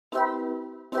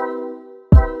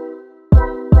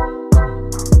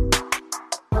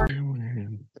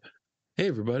Hey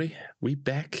everybody, we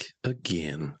back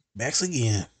again. Backs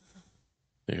again.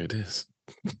 There it is.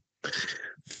 A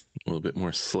little bit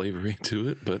more slavery to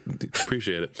it, but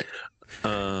appreciate it.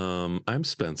 I'm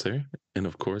Spencer, and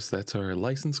of course that's our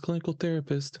licensed clinical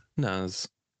therapist, Naz.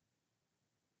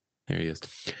 There he is.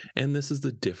 And this is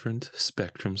the Different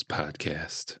Spectrums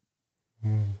podcast.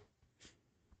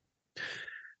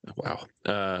 Wow.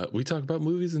 We talk about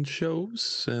movies and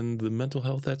shows and the mental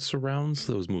health that surrounds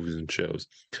those movies and shows.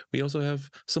 We also have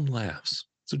some laughs,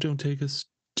 so don't take us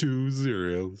too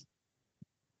serious.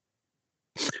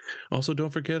 Also,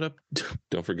 don't forget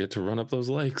to run up those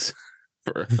likes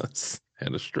for us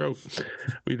and a stroke.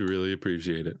 We'd really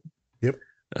appreciate it. Yep.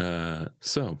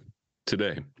 So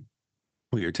today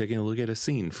we are taking a look at a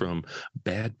scene from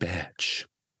Bad Batch.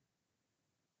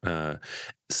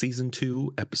 Season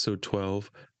 2, episode 12,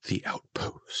 The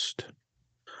Outpost.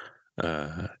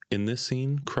 In this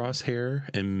scene, Crosshair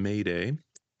and Mayday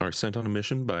are sent on a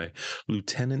mission by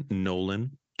Lieutenant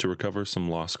Nolan to recover some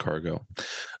lost cargo.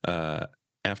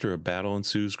 After a battle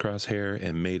ensues, Crosshair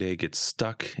and Mayday get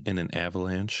stuck in an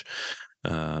avalanche.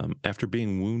 After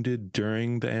being wounded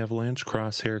during the avalanche,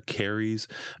 Crosshair carries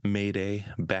Mayday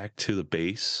back to the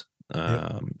base.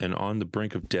 And on the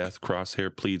brink of death,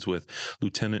 Crosshair pleads with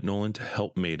Lieutenant Nolan to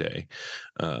help Mayday.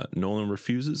 Nolan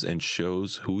refuses and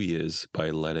shows who he is by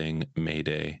letting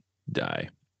Mayday die.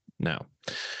 Now,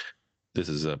 this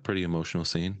is a pretty emotional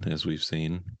scene, as we've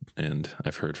seen, and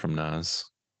I've heard from Naz.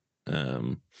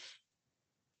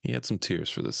 He had some tears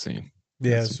for this scene.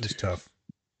 Yeah, this was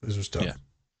tough. Yeah.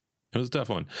 It was a tough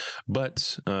one,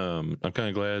 but I'm kind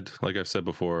of glad, like I've said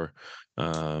before,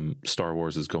 Star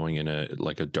Wars is going in a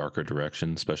darker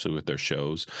direction, especially with their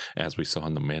shows, as we saw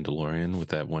in The Mandalorian with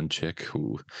that one chick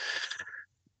who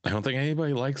I don't think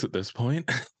anybody likes at this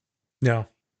point. No.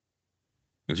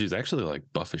 And she's actually like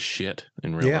buff as shit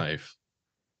in real life.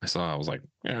 I was like,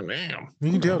 yeah, damn.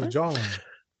 You can tell the jawline.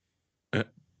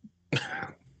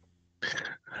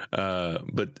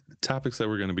 But topics that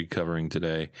we're going to be covering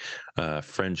today: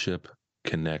 friendship,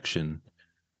 connection,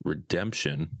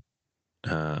 redemption,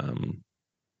 and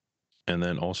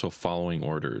then also following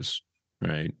orders,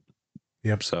 right?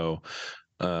 Yep. So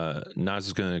Naz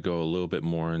is going to go a little bit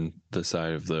more on the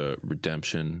side of the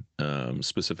redemption,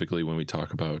 specifically when we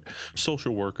talk about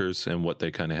social workers and what they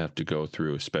kind of have to go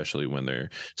through, especially when they're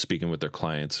speaking with their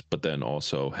clients, but then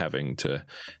also having to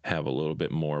have a little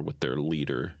bit more with their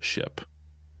leadership.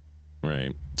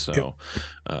 Right. So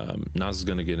Naz is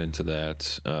going to get into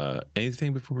that.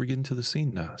 Anything before we get into the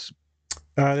scene, Naz?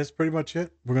 That's pretty much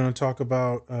it. We're going to talk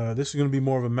about this is going to be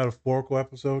more of a metaphorical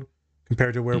episode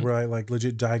compared to where we're like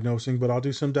legit diagnosing, but I'll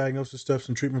do some diagnosis stuff,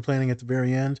 some treatment planning at the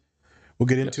very end. We'll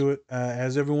get into it.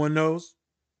 As everyone knows,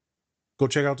 go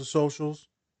check out the socials.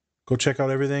 Go check out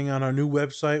everything on our new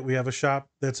website. We have a shop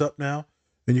that's up now,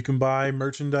 and you can buy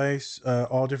merchandise,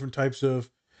 all different types of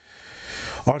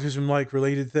autism-like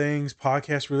related things,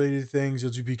 podcast-related things,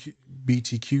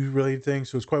 LGBTQ-related things.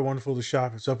 So it's quite wonderful to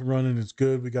shop. It's up and running. It's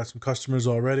good. We got some customers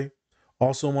already.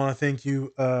 Also want to thank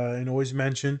you and always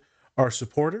mention our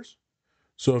supporters.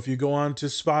 So if you go on to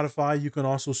Spotify, you can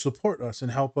also support us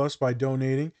and help us by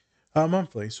donating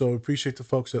monthly. So appreciate the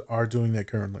folks that are doing that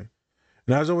currently.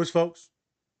 And as always, folks,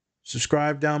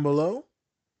 subscribe down below.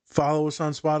 Follow us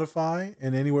on Spotify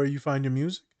and anywhere you find your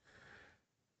music.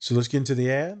 So let's get into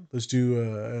the ad. Let's do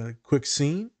a quick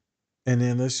scene, and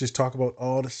then let's just talk about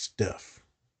all the stuff.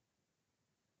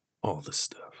 All the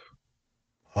stuff.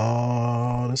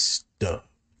 All the stuff.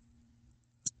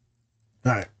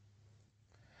 All right.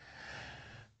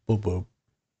 Boop, boop.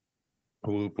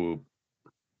 Whoop, whoop.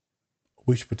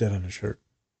 We should put that on a shirt.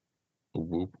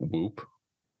 Whoop, whoop.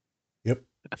 Yep.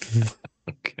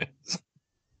 Okay.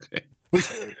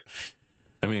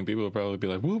 I mean, people will probably be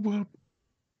like, whoop, whoop.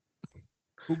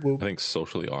 Whoop, whoop. I think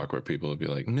socially awkward people would be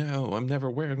like, no, I'm never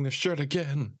wearing this shirt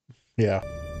again. Yeah.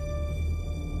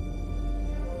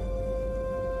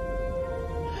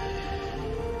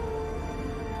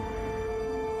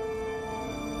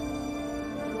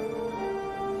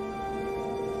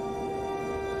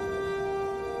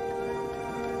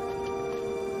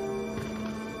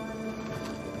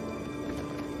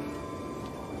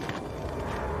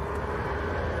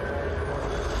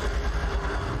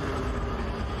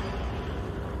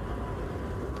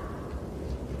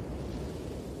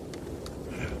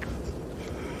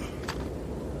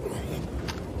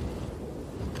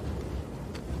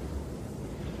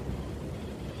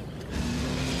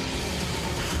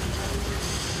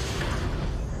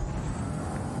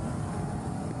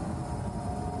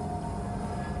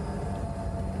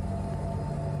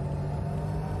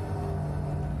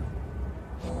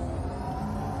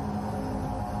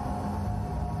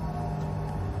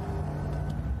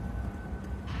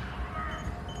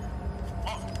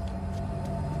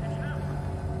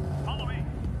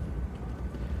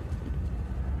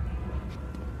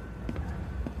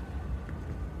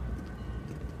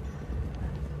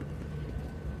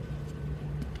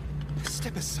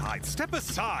 Step aside! Step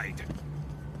aside!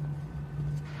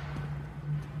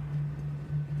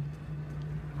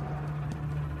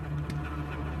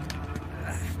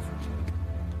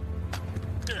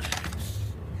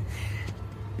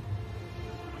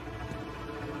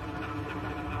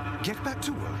 Get back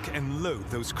to work and load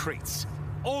those crates.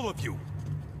 All of you!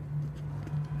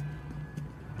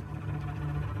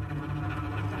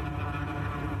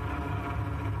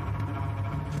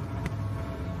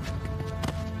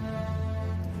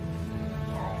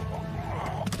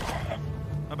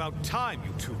 About time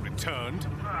you two returned.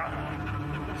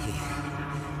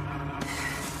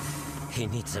 He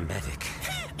needs a medic.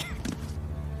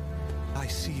 I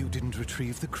see you didn't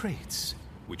retrieve the crates,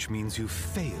 which means you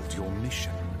failed your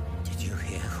mission. Did you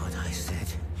hear what I said?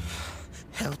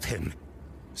 Help him.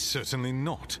 Certainly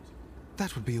not.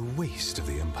 That would be a waste of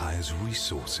the Empire's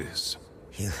resources.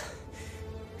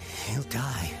 He'll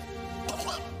die.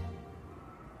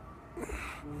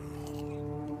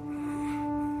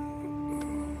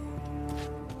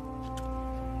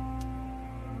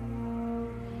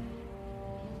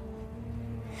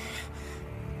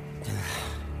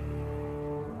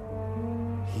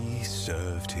 He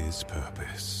served his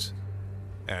purpose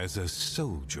as a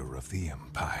soldier of the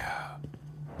Empire.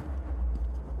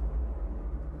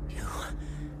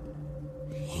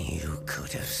 You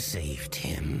could have saved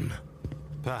him.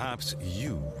 Perhaps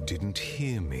you didn't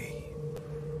hear me.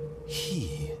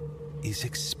 He is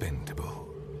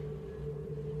expendable.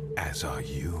 As are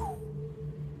you.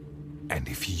 And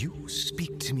if you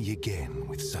speak to me again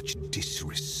with such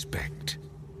disrespect,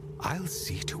 I'll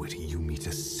see to it you meet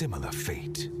a similar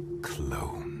fate,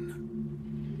 clone.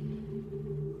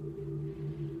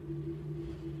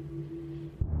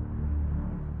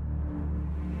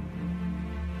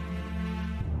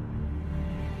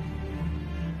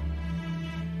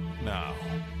 Now,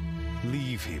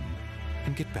 leave him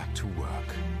and get back to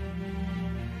work.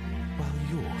 While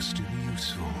you're still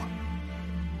useful.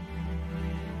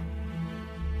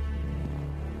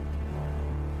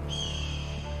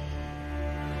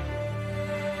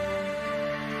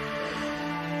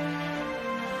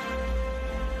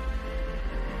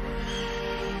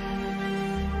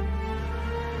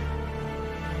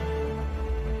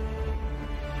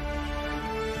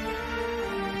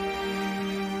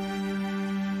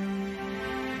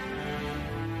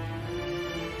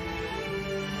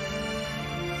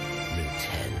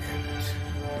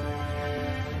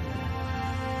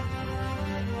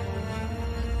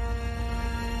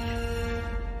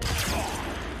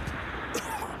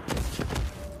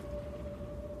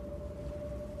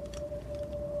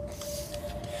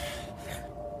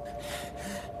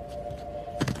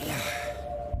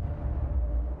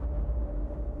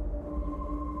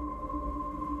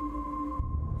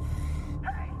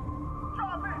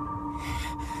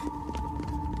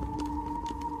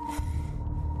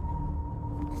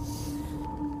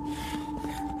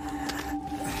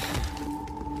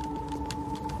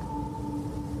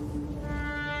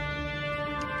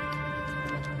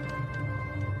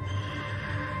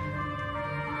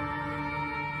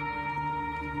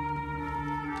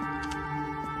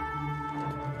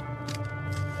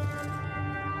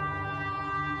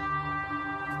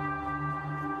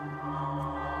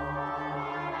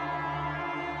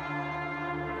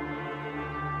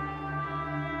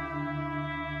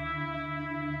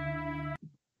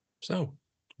 So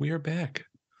we are back.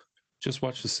 Just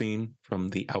watched the scene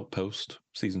from The Outpost,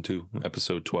 season 2,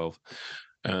 episode 12.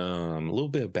 A little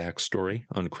bit of backstory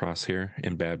on Crosshair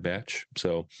and Bad Batch.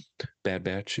 So Bad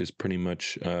Batch is pretty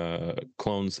much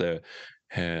clones that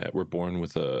were born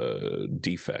with a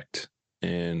defect.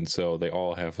 And so they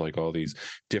all have like all these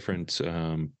different,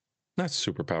 not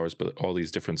superpowers, but all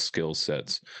these different skill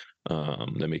sets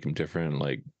that make them different.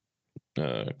 Like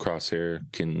Crosshair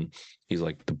he's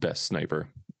like the best sniper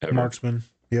ever. Marksman.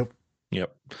 Yep.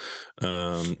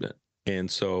 And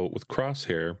so with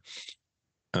Crosshair,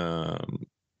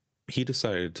 he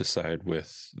decided to side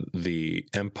with the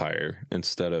Empire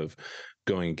instead of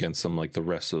going against them like the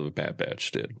rest of the Bad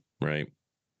Batch did, right?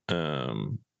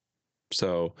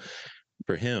 So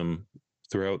for him,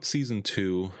 throughout season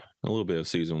 2, a little bit of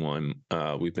season 1,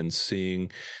 we've been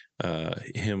seeing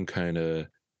him kind of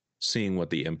seeing what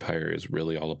the Empire is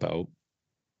really all about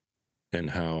and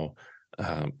how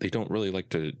they don't really like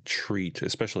to treat,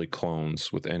 especially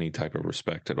clones, with any type of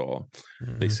respect at all.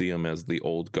 Mm-hmm. They see them as the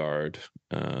old guard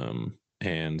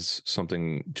and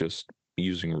something just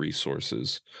using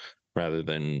resources rather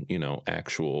than,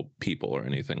 actual people or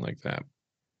anything like that.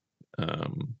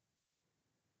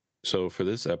 So for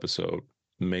this episode,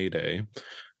 Mayday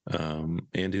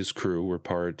and his crew were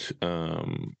part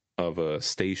of a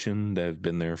station that had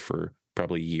been there for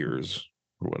probably years.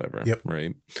 or whatever. Yep.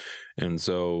 Right. And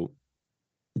so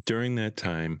during that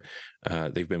time,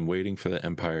 they've been waiting for the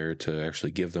Empire to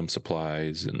actually give them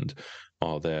supplies and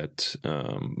all that,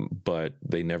 but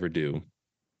they never do.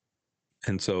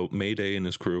 And so Mayday and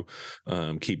his crew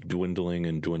keep dwindling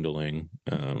and dwindling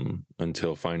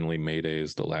until finally Mayday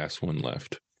is the last one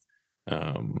left.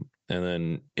 And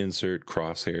then insert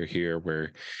Crosshair here,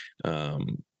 where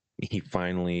he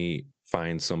finally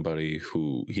finds somebody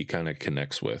who he kind of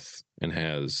connects with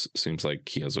and seems like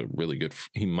he has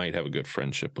he might have a good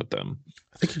friendship with them.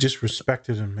 I think he just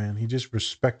respected him, man. He just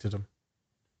respected him.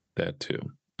 That too.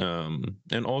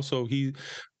 And also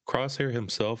Crosshair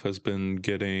himself has been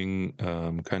getting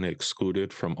kind of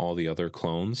excluded from all the other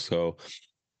clones. So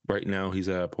right now he's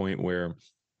at a point where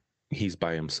he's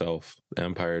by himself. The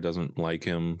Empire doesn't like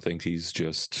him, think he's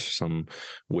just some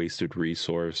wasted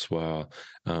resource, while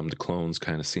the clones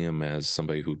kind of see him as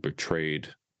somebody who betrayed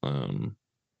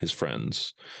his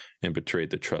friends and betrayed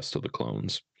the trust of the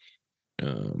clones.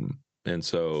 And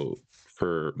so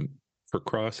for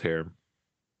Crosshair,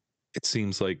 it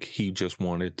seems like he just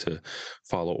wanted to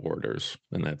follow orders,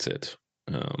 and that's it.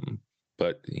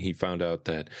 But he found out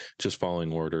that just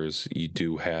following orders, you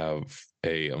do have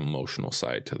a emotional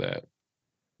side to that.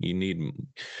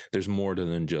 There's more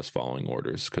than just following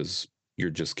orders, because you're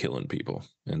just killing people.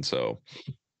 And so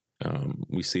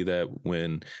we see that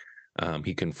when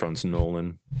he confronts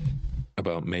Nolan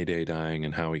about Mayday dying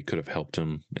and how he could have helped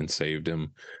him and saved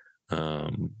him.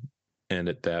 And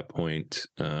at that point,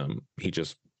 he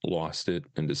just lost it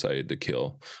and decided to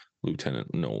kill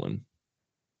Lieutenant Nolan.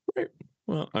 Right.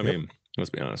 Well, I mean, let's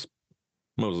be honest.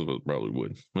 Most of us probably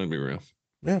would. Let's be real.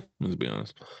 Yeah. Let's be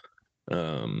honest.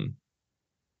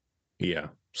 Yeah.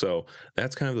 So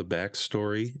that's kind of the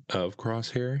backstory of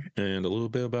Crosshair and a little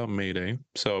bit about Mayday.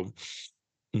 So,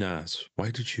 Nas, why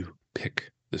did you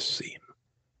pick this scene?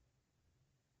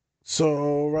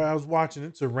 So I was watching it.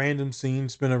 It's a random scene.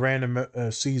 It's been a random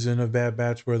season of Bad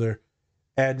Batch where they're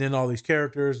adding in all these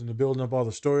characters and they're building up all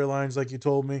the storylines, like you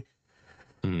told me.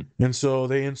 And so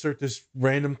they insert this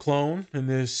random clone in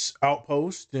this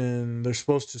outpost, and they're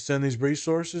supposed to send these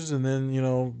resources. And then, you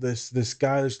know, this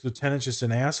guy, this lieutenant's just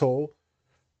an asshole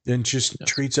and just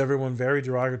treats everyone very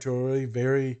derogatorily,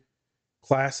 very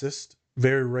classist,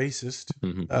 very racist.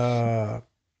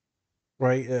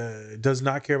 Does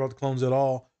not care about the clones at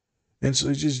all. And so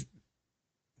he's just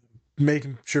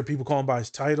making sure people call him by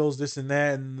his titles, this and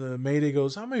that. And the Mayday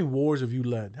goes, "How many wars have you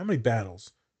led? How many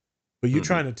battles? But you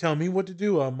trying to tell me what to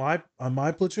do on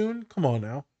my platoon? Come on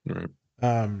now." Right.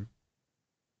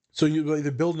 So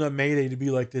they're building up Mayday to be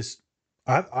like this.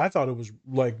 I thought it was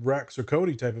like Rex or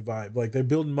Cody type of vibe. Like they're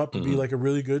building him up to be like a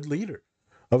really good leader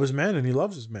of his men, and he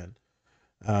loves his men.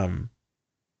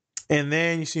 And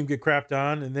then you see him get crapped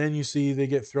on, and then you see they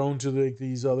get thrown to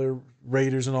these other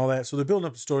raiders and all that. So they're building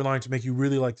up the storyline to make you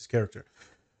really like this character.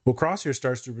 Well, Crosshair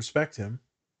starts to respect him.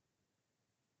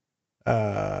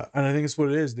 And I think it's what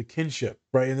it is, the kinship,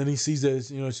 right? And then he sees that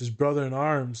it's his brother in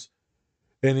arms.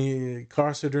 And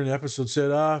Crosshair during the episode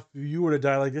said, if you were to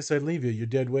die like this, I'd leave you. You're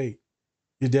dead weight.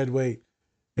 You're dead weight.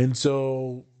 And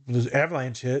so the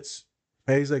avalanche hits.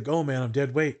 And he's like, "Oh man, I'm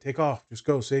dead weight. Take off. Just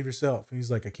go. Save yourself." And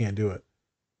he's like, "I can't do it.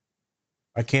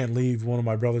 I can't leave one of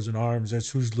my brothers in arms. That's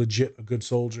who's legit a good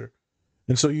soldier."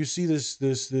 And so you see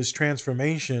this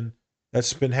transformation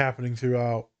that's been happening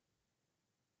throughout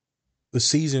the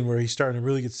season, where he's starting to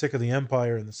really get sick of the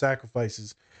Empire and the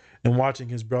sacrifices and watching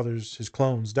his brothers, his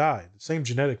clones die. The same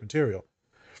genetic material.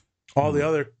 All the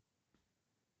other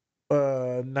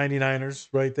 99ers,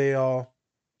 right? They all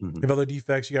have other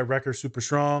defects. You got Wrecker, super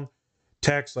strong.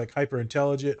 Tex, like hyper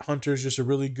intelligent. Hunter's just a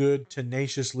really good,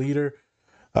 tenacious leader.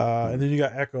 And then you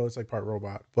got Echo, it's like part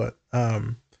robot. But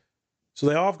so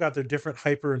they all have got their different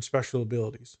hyper and special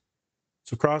abilities.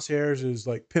 So Crosshairs is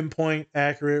like pinpoint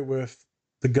accurate with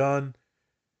the gun,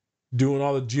 doing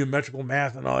all the geometrical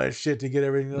math and all that shit to get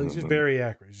everything. He's just very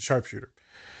accurate. He's a sharpshooter.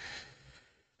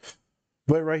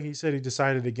 But right, he said he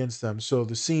decided against them. So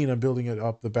the scene, I'm building it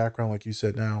up, the background, like you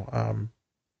said now.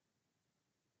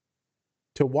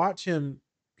 To watch him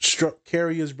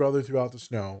carry his brother throughout the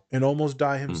snow and almost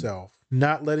die himself,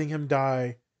 not letting him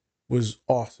die, was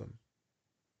awesome.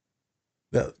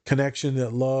 That connection,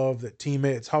 that love, that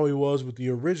teammate, it's how he was with the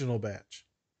original batch.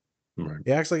 Right.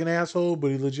 He acts like an asshole,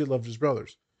 but he legit loved his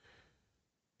brothers.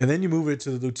 And then you move it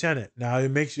to the lieutenant. Now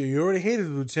it makes you already hated the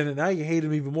lieutenant. Now you hate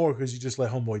him even more because you just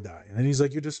let homeboy die. And then he's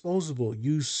like, "You're disposable.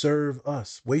 You serve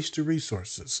us. Waste your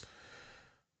resources."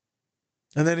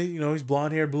 And then, he's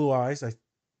blonde hair, blue eyes. I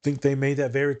think they made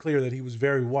that very clear that he was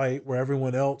very white, where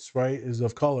everyone else, right, is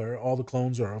of color. All the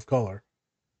clones are of color.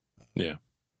 Yeah.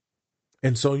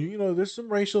 And so, there's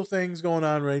some racial things going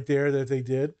on right there that they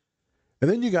did. And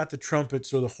then you got the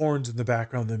trumpets or the horns in the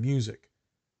background, the music.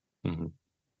 Mm-hmm.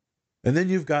 And then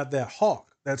you've got that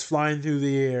hawk that's flying through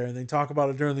the air. And they talk about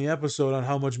it during the episode on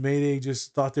how much Mayday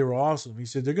just thought they were awesome. He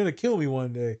said, they're going to kill me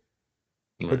one day,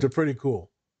 but Right. they're pretty cool,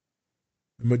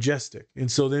 majestic.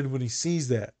 And so then when he sees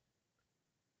that,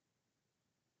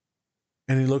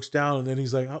 and he looks down, and then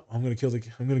he's like, "Oh, I'm gonna kill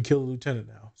the lieutenant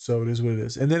now." So it is what it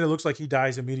is. And then it looks like he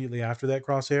dies immediately after that,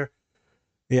 Crosshair.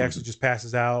 He actually just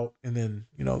passes out, and then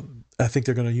I think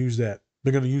they're gonna use that.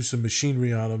 They're gonna use some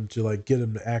machinery on him to like get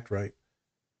him to act right.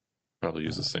 Probably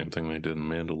use the same thing they did in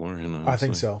Mandalorian. Honestly. I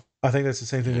think so. I think that's the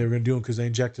same thing they were gonna do because they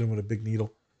injected him with a big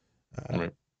needle.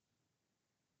 Right.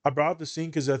 I brought up the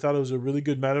scene because I thought it was a really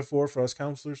good metaphor for us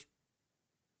counselors.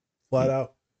 Flat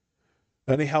out.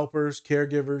 Any helpers,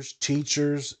 caregivers,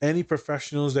 teachers, any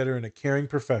professionals that are in a caring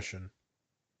profession.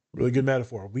 Really good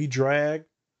metaphor. We drag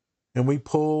and we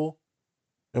pull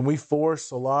and we force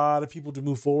a lot of people to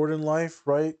move forward in life,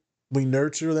 right? We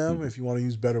nurture them, if you want to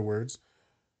use better words.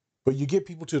 But you get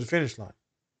people to the finish line.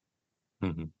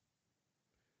 Mm-hmm.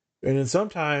 And then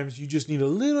sometimes you just need a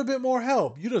little bit more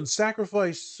help. You done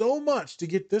sacrifice so much to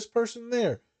get this person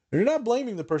there. And you're not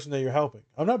blaming the person that you're helping.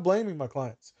 I'm not blaming my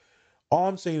clients. All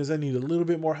I'm saying is I need a little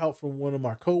bit more help from one of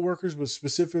my coworkers, but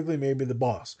specifically maybe the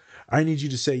boss. I need you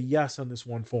to say yes on this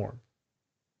one form.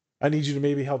 I need you to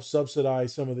maybe help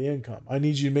subsidize some of the income. I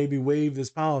need you to maybe waive this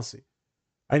policy.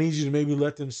 I need you to maybe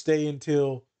let them stay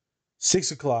until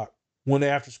 6 o'clock when the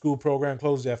after school program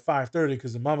closes at 5:30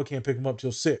 because the mama can't pick them up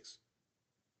till 6.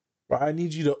 Right? I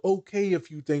need you to okay a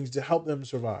few things to help them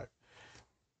survive.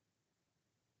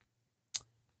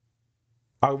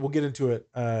 I will get into it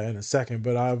in a second,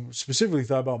 but I specifically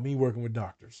thought about me working with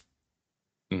doctors.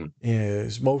 And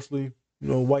it's mostly,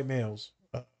 white males.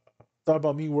 Thought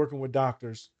about me working with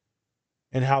doctors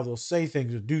and how they'll say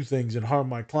things or do things and harm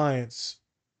my clients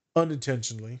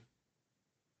unintentionally,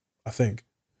 I think.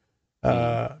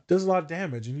 Does a lot of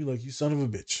damage. And you're like, you son of a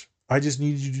bitch. I just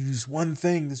needed you to do this one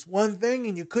thing,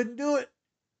 and you couldn't do it.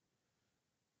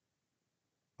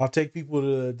 I'll take people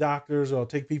to the doctors, or I'll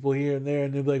take people here and there,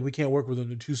 and they'll be like, we can't work with them.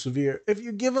 They're too severe. If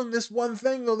you give them this one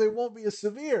thing, though, they won't be as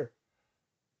severe.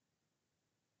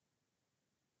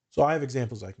 So I have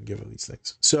examples I can give of these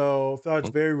things. So I thought it's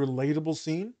a very relatable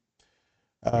scene.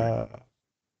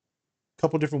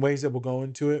 Couple different ways that we'll go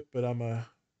into it, but I'm going to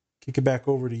kick it back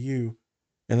over to you,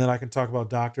 and then I can talk about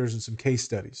doctors and some case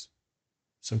studies,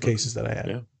 some cases that I had.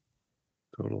 Yeah,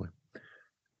 totally.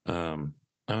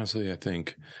 Honestly, I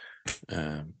think,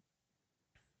 the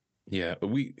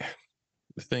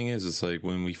thing is, it's like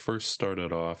when we first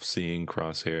started off seeing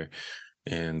Crosshair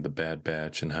and the Bad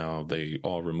Batch and how they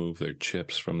all remove their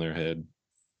chips from their head,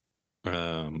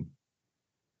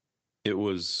 it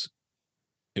was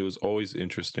always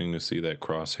interesting to see that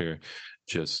Crosshair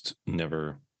just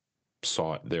never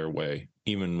saw it their way,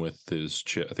 even with his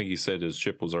chip. I think he said his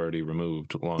chip was already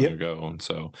removed long ago, and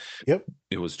so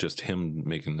it was just him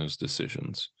making those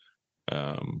decisions.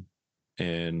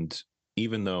 And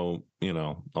even though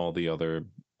all the other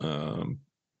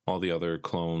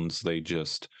clones,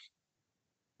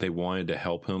 they wanted to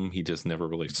help him, he just never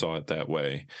really saw it that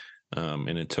way.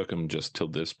 And it took him just till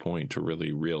this point to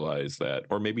really realize that,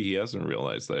 or maybe he hasn't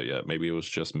realized that yet. Maybe it was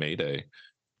just Mayday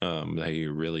that he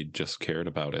really just cared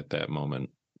about at that moment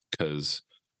because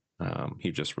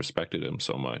he just respected him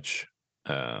so much.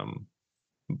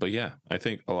 But yeah, I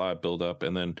think a lot of build up,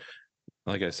 and then,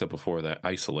 like I said before, that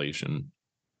isolation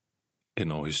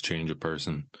can always change a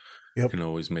person. Can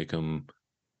always make them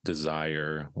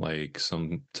desire like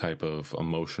some type of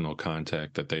emotional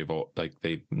contact that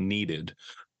they needed,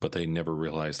 but they never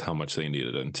realized how much they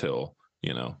needed until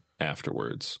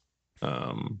afterwards.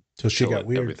 So she got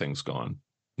weird. Everything's gone.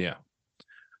 Yeah.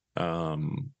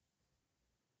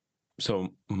 So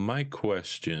my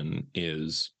question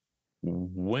is,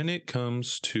 when it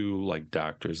comes to like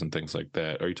doctors and things like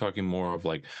that, are you talking more of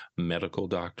like medical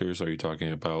doctors? Are you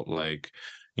talking about like,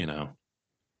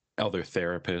 other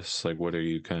therapists? Like, what are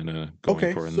you kind of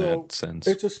going for in that sense?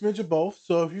 It's a smidge of both.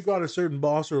 So if you've got a certain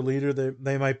boss or leader,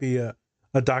 they might be a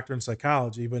doctor in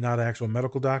psychology, but not an actual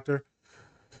medical doctor.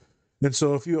 And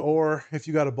so if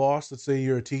you got a boss, let's say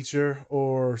you're a teacher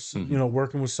or,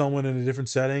 working with someone in a different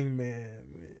setting,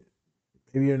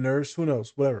 maybe you're a nurse, who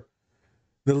knows, whatever.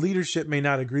 The leadership may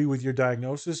not agree with your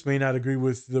diagnosis, may not agree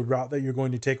with the route that you're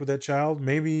going to take with that child.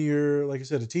 Maybe you're, like I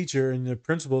said, a teacher and the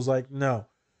principal's like, no.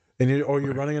 And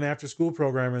you're running an after school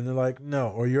program and they're like, no.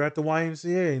 Or you're at the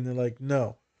YMCA and they're like,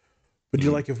 no. But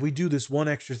you're like, if we do this one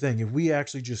extra thing, if we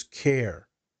actually just care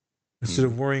instead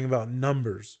of worrying about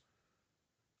numbers,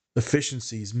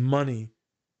 efficiencies, money,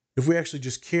 If we actually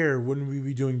just care, wouldn't we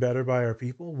be doing better by our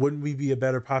people? Wouldn't we be a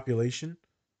better population?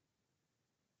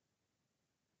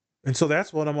 And so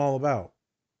that's what I'm all about,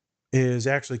 is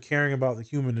actually caring about the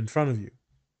human in front of you.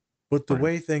 But the Right.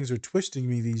 way things are twisting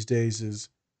me these days is,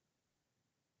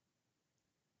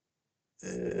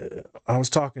 I was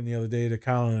talking the other day to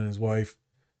Colin and his wife,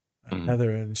 Mhm.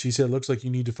 Heather, and she said, looks like you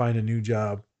need to find a new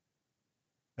job.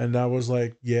 And I was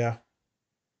like, yeah.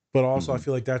 But also, I Mhm.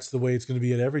 feel like that's the way it's going to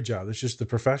be at every job. It's just the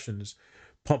profession is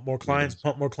pump more clients, is.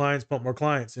 pump more clients, pump more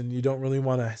clients. And you don't really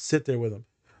want to sit there with them.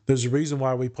 There's a reason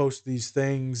why we post these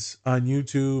things on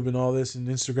YouTube and all this and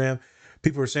Instagram.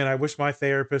 People are saying, I wish my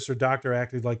therapist or doctor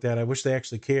acted like that. I wish they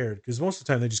actually cared. Because most of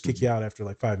the time, they just kick Mhm. you out after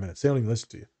like 5 minutes. They don't even listen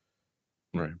to you.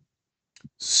 Right.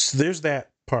 So there's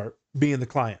that part, being the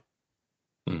client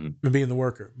Mhm. and being the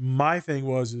worker. My thing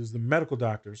is the medical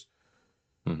doctors.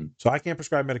 Mhm. So I can't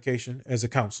prescribe medication as a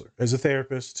counselor, as a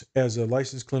therapist, as a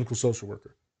licensed clinical social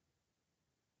worker.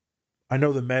 I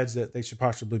know the meds that they should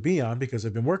possibly be on because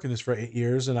I've been working this for 8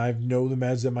 years, and I know the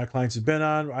meds that my clients have been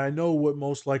on. I know what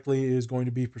most likely is going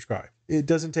to be prescribed. It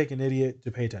doesn't take an idiot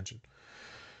to pay attention.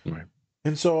 Right.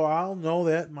 And so I'll know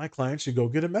that my clients should go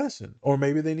get a medicine, or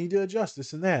maybe they need to adjust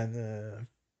this and that.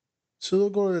 So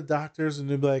they'll go to the doctors and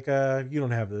they'll be like, you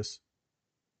don't have this.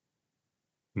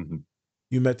 Mhm.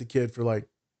 You met the kid for like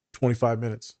 25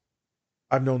 minutes.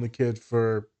 I've known the kid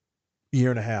for a year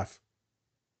and a half.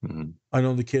 Mhm. I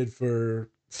know the kid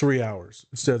for 3 hours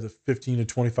instead of the 15 to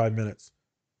 25 minutes.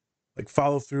 Like,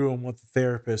 follow through on what the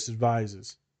therapist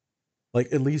advises.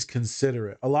 Like, at least consider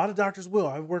it. A lot of doctors will.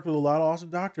 I've worked with a lot of awesome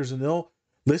doctors, and they'll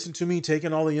listen to me,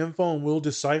 taking all the info, and we'll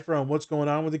decipher on what's going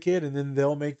on with the kid, and then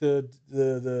they'll make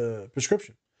the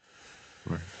prescription.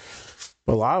 Right.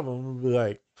 But a lot of them will be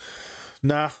like,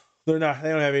 nah, they're not. They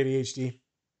don't have ADHD.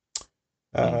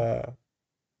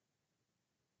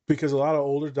 Because a lot of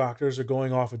older doctors are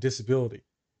going off a disability.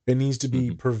 It needs to be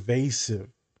Mhm. pervasive.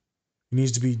 It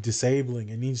needs to be disabling.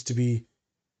 It needs to be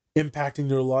impacting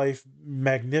their life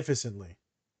magnificently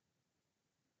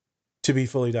to be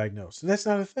fully diagnosed. And that's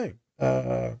not a thing.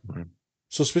 Right.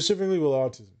 So specifically with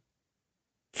autism,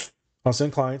 I'll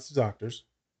send clients to doctors,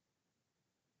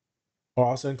 or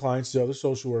I'll send clients to other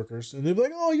social workers, and they'll be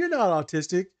like, oh, you're not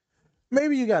autistic.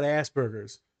 Maybe you got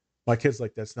Asperger's. My kid's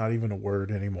like, that's not even a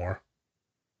word anymore.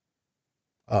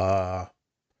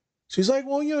 She's like,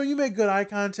 well, you make good eye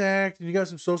contact and you got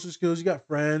some social skills, you got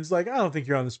friends. Like, I don't think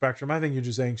you're on the spectrum. I think you're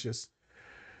just anxious.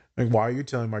 Like, why are you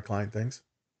telling my client things?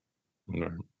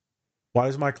 Right. Why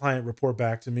does my client report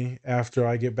back to me after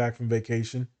I get back from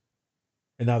vacation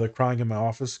and now they're crying in my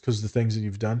office because of the things that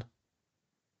you've done?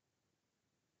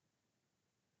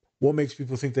 What makes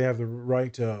people think they have the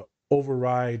right to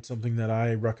override something that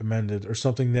I recommended or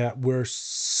something that we're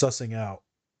sussing out?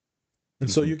 And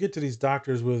so Mhm. you get to these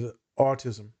doctors with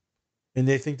autism and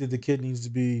they think that the kid needs to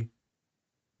be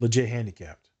legit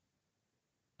handicapped.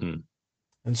 Mm.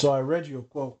 And so I read you a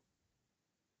quote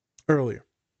earlier.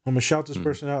 I'm gonna shout this Mhm.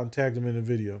 person out and tag them in a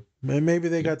video. And maybe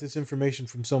they Yeah. got this information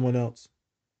from someone else.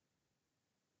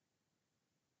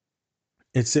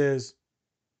 It says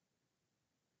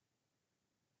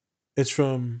it's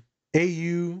from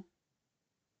AU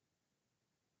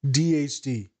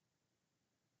DHD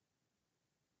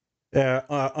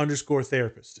underscore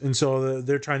therapist, and so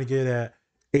they're trying to get at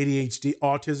ADHD,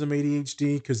 autism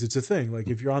ADHD, because it's a thing. Like,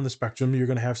 if you're on the spectrum, you're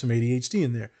going to have some ADHD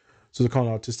in there. So they're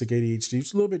calling it autistic ADHD.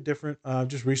 It's a little bit different.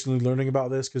 Just recently learning about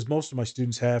this because most of my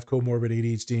students have comorbid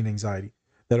ADHD and anxiety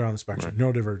that are on the spectrum,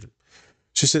 Right. neurodivergent.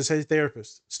 She says, hey,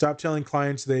 therapist, stop telling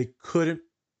clients they couldn't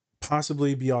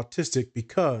possibly be autistic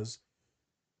because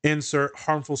insert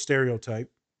harmful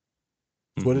stereotype.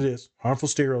 That's what it Mhm. is, harmful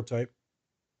stereotype.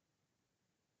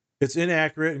 It's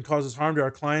inaccurate and causes harm to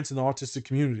our clients in the autistic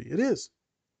community. It is.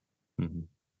 Mhm.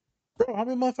 Bro, how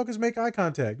many motherfuckers make eye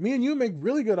contact? Me and you make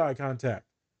really good eye contact.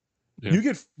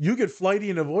 Yeah. You get flighty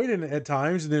and avoidant at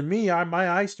times, and then my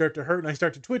eyes start to hurt and I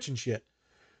start to twitch and shit.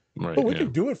 Right. But we Yeah.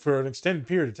 can do it for an extended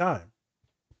period of time.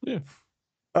 Yeah.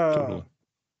 Uh, Totally.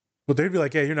 but they'd be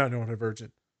like, "Hey, you're not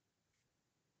neurodivergent."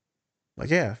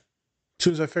 Like, yeah. As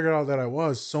soon as I figured out that I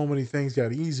was, so many things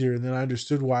got easier, and then I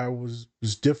understood why I was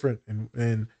different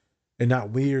and not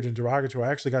weird and derogatory.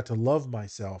 I actually got to love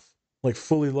myself, like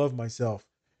fully love myself,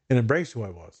 and embrace who I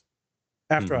was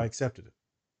after I Mhm. accepted it.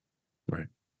 Right.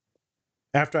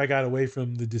 After I got away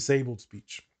from the disabled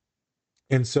speech,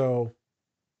 and so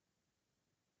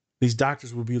these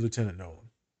doctors will be Lieutenant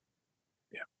Nolan.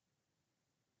 Yeah.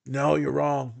 No, you're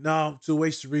wrong. No, it's a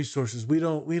waste of resources. We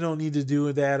don't need to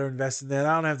do that or invest in that.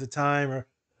 I don't have the time, or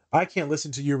I can't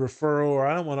listen to your referral, or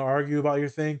I don't want to argue about your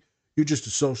thing. You're just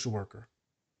a social worker.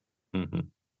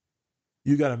 Mhm.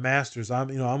 You got a master's. I'm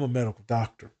a medical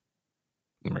doctor.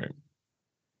 Right.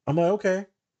 I'm like, okay.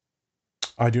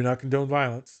 I do not condone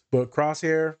violence, but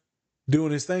Crosshair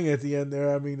doing his thing at the end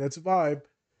there, I mean, that's a vibe.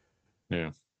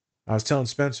 Yeah. I was telling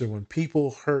Spencer, when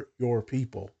people hurt your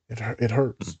people, it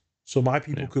hurts. So my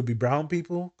people could be brown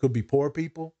people, could be poor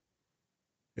people,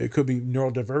 it could be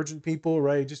neurodivergent people,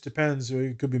 right? It just depends.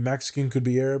 It could be Mexican, could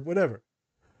be Arab, whatever.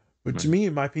 But to me,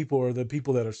 my people are the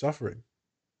people that are suffering.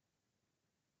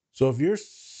 So if you're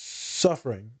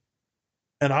suffering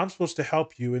and I'm supposed to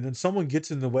help you, and then someone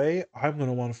gets in the way, I'm going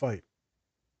to want to fight.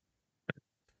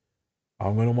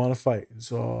 I'm going to want to fight. And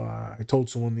so I told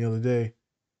someone the other day,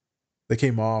 they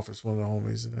came to my office, one of the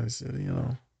homies, and I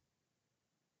said,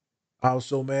 I was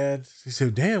so mad. He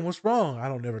said, damn, what's wrong? I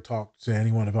don't never talk to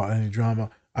anyone about any drama.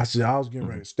 I said, I was getting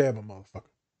ready to stab a motherfucker.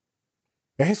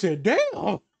 And he said,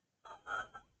 damn.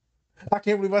 I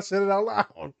can't believe I said it out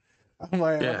loud. I'm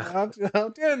like,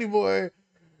 I'm telling you, boy.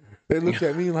 They looked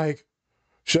at me like,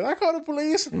 should I call the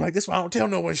police? I'm like, this why I don't tell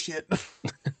no one shit.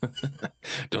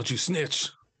 Don't you snitch.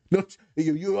 No,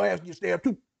 you ask you stab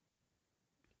too.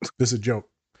 This is a joke.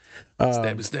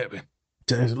 Stabby.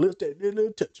 There's a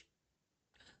little touch.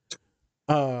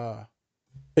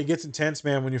 It gets intense,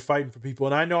 man, when you're fighting for people.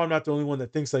 And I know I'm not the only one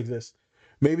that thinks like this.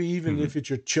 Maybe even if it's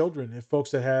your children, if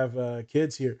folks that have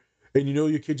kids here, and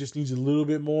your kid just needs a little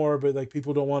bit more, but like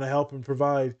people don't want to help and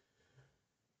provide.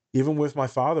 Even with my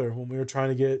father, when we were trying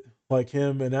to get like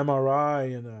him an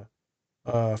MRI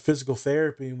and physical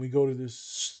therapy, and we go to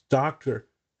this doctor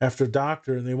after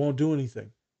doctor, and they won't do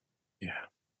anything. Yeah.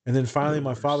 And then finally,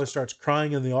 my father starts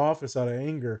crying in the office out of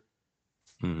anger,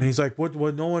 and he's like, "What?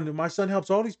 No one. My son helps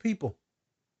all these people,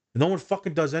 and no one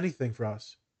fucking does anything for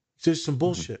us. It's just some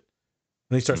bullshit."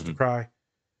 And he starts to cry.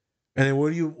 And then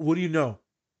what do you know?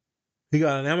 He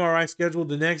got an MRI scheduled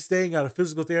the next day, and got a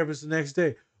physical therapist the next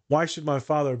day. Why should my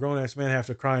father, a grown-ass man, have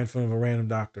to cry in front of a random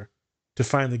doctor to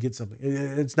finally get something?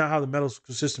 It's not how the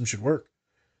medical system should work.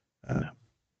 No.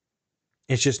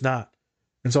 It's just not.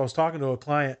 And so I was talking to a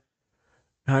client,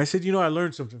 and I said, I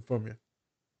learned something from you.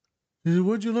 He said,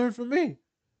 what'd you learn from me?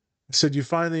 I said, you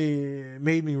finally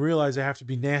made me realize I have to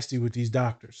be nasty with these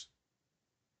doctors.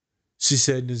 She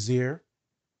said, Nazir,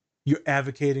 you're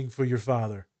advocating for your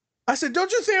father. I said,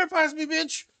 don't you therapize me,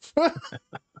 bitch.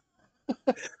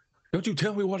 Don't you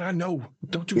tell me what I know.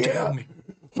 Don't you tell me.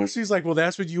 Well, she's like, well,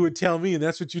 that's what you would tell me, and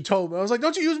that's what you told me. I was like,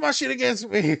 don't you use my shit against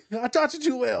me. I taught you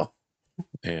too well.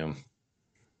 Damn.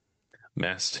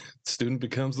 Master. Student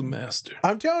becomes the master.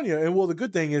 I'm telling you. And well, the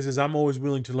good thing is I'm always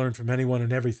willing to learn from anyone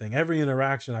and everything. Every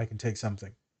interaction, I can take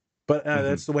something. But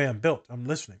that's the way I'm built. I'm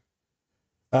listening.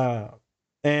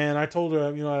 And I told her,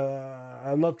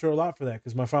 I loved her a lot for that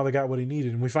because my father got what he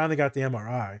needed. And we finally got the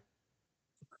MRI.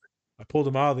 I pulled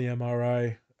him out of the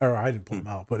MRI. Or I didn't pull him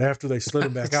out, but after they slid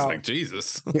him back out. Like,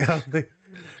 Jesus. Yeah, they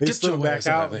slid him back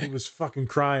out, and he was fucking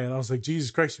crying. I was like,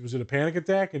 Jesus Christ, he was in a panic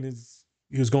attack, and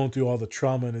he was going through all the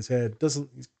trauma in his head. He's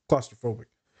claustrophobic.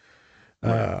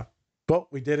 Right.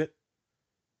 But we did it.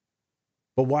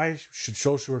 But why should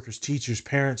social workers, teachers,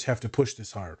 parents have to push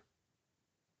this hard?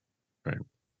 Right.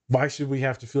 Why should we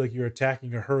have to feel like you're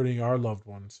attacking or hurting our loved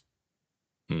ones?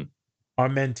 Our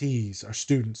mentees, our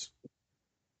students?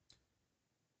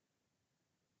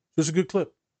 It's a good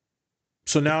clip.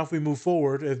 So now if we move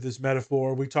forward in this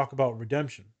metaphor, we talk about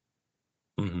redemption.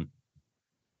 I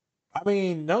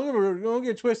mean, don't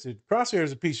get twisted. Crosshair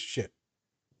is a piece of shit.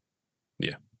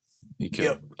 Yeah. He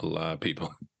killed a lot of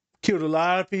people. Killed a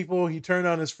lot of people. He turned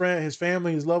on his friend, his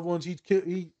family, his loved ones.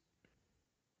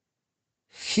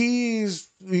 He's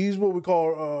what we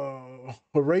call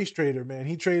a race trader, man.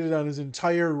 He traded on his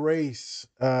entire race.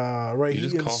 Right? You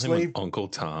just call him an Uncle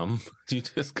Tom. You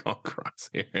just call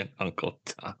Crosshair an Uncle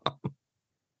Tom.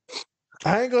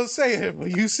 I ain't gonna say it,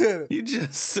 but you said it. You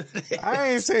just said it. I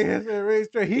ain't saying it's a race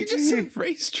trader. He just said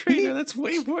race trader. That's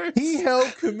way worse. He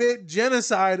helped commit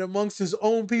genocide amongst his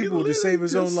own people to save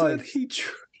his own life. He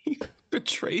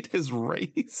betrayed his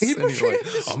race. He betrayed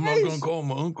his race. I'm not gonna call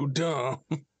him Uncle Tom.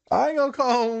 I ain't gonna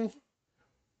call him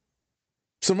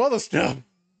some other stuff.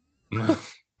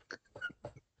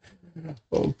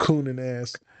 Oh, cooning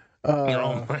ass.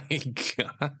 Oh my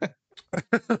God.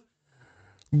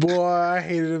 Boy, I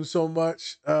hated him so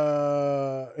much.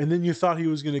 And then you thought he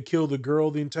was gonna kill the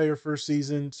girl the entire first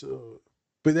season. So,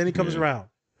 but then he comes around.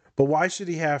 But why did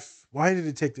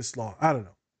it take this long? I don't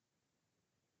know.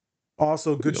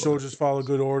 Also, good soldiers follow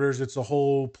good orders. It's a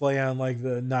whole play on like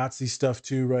the Nazi stuff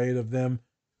too, right? Of them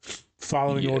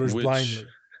following orders blindly.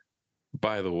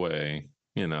 By the way,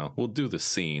 We'll do the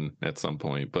scene at some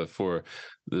point, but for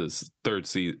this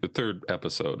third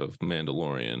episode of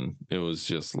Mandalorian, it was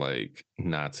just like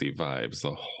Nazi vibes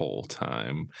the whole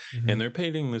time. Mhm. And they're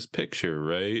painting this picture,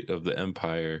 right, of the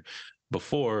Empire.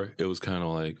 Before it was kind of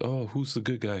like, oh, who's the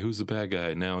good guy? Who's the bad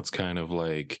guy? Now it's kind of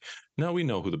like, now we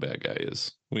know who the bad guy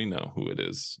is. We know who it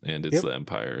is, and it's Yep. the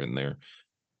Empire, and they're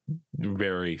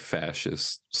very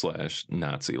fascist /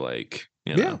 Nazi like.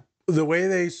 Yeah, the way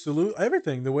they salute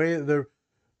everything, the way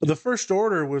the First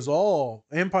Order was all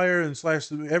Empire and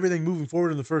 / everything moving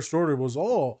forward in the First Order was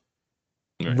all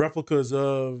Right. replicas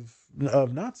of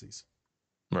Nazis.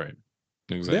 Right.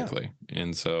 Exactly.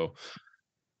 And so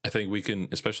I think we can,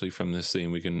 especially from this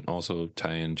scene, we can also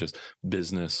tie in just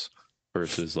business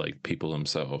versus like people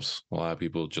themselves. A lot of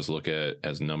people just look at it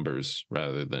as numbers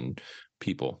rather than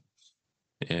people.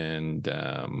 And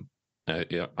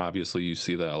yeah, obviously you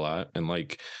see that a lot. And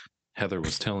like Heather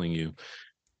was telling you,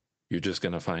 you're just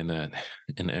going to find that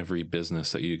in every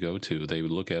business that you go to. They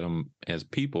look at them as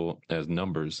people, as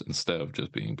numbers, instead of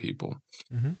just being people.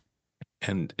 Mhm.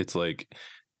 And it's like,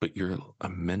 but you're a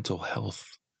mental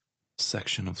health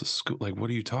section of the school. Like, what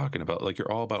are you talking about? Like,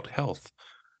 you're all about health,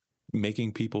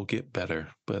 making people get better,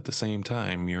 but at the same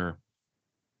time, you're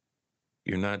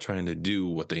not trying to do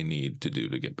what they need to do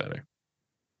to get better.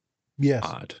 Yes,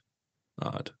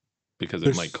 Odd, because it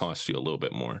There's- might cost you a little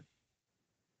bit more.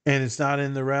 and it's not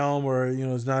in the realm where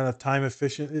it's not enough time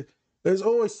efficient. There's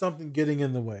always something getting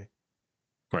in the way.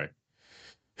 Right.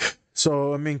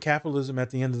 So I mean, capitalism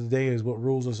at the end of the day is what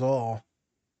rules us all.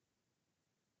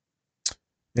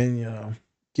 And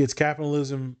it's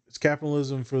capitalism. It's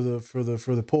capitalism for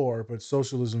the poor, but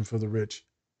socialism for the rich.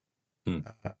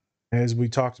 As we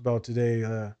talked about today,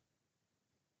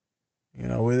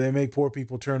 where they make poor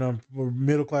people turn on, where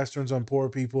middle class turns on poor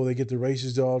people. They get the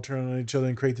races to all turn on each other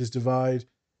and create this divide.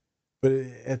 But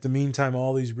at the meantime,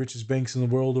 all these richest banks in the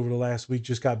world over the last week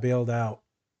just got bailed out.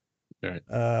 Right.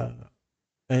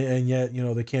 And yet,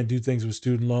 they can't do things with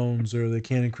student loans, or they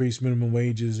can't increase minimum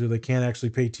wages, or they can't actually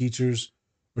pay teachers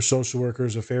or social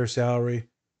workers a fair salary,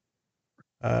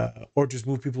 or just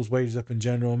move people's wages up in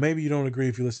general. Maybe you don't agree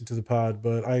if you listen to the pod,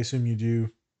 but I assume you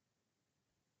do.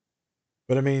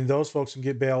 But I mean, those folks can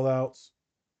get bailouts.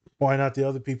 Why not the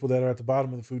other people that are at the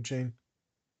bottom of the food chain?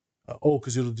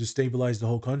 Because it'll destabilize the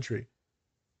whole country.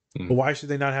 But why should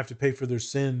they not have to pay for their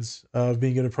sins of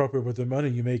being inappropriate with the money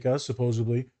you make us,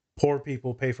 supposedly? Poor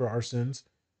people pay for our sins,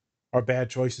 our bad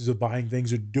choices of buying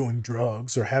things or doing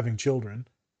drugs or having children.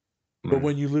 Right. But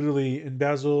when you literally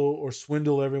embezzle or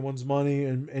swindle everyone's money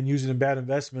and use it in bad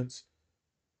investments,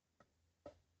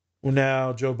 well,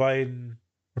 now Joe Biden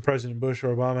or President Bush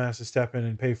or Obama has to step in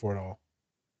and pay for it all.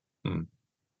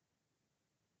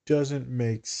 Doesn't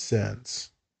make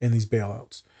sense in these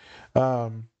bailouts.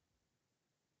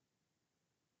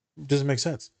 Doesn't make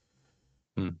sense.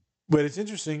 But it's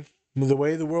interesting. The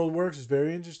way the world works is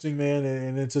very interesting, man,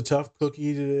 and it's a tough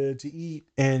cookie to eat.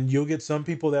 And you'll get some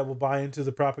people that will buy into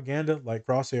the propaganda, like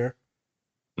Crosshair,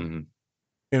 and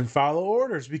follow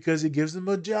orders because it gives them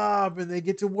a job and they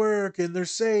get to work and they're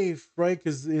safe, right?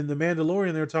 Because in The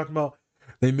Mandalorian, they were talking about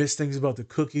they miss things about the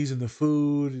cookies and the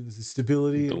food and the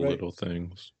stability, the right? little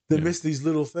things. They miss these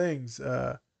little things.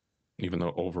 Even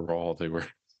though overall they were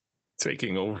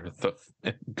taking over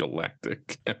the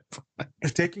galactic empire.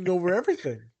 Taking over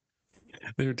everything.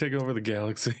 They were taking over the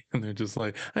galaxy, and they're just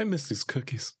like, I miss these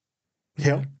cookies.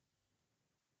 Yeah.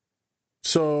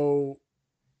 So,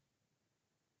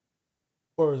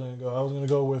 where was I going to go? I was going to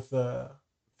go with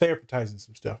therapizing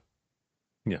some stuff.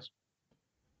 Yes.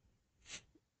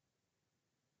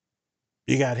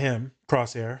 You got him,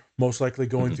 Crosshair, most likely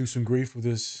going through some grief with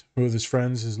his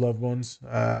friends, his loved ones.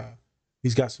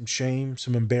 He's got some shame,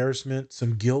 some embarrassment,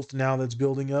 some guilt now that's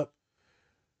building up.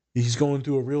 He's going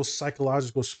through a real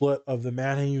psychological split of the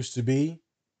man he used to be,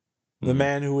 the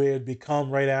man who he had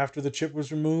become right after the chip was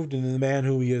removed, and the man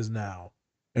who he is now,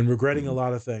 and regretting a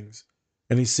lot of things.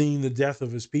 And he's seeing the death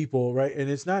of his people, right? And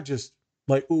it's not just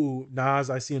like, ooh, Nas,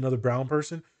 I see another brown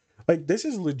person. Like, this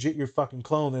is legit your fucking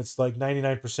clone that's like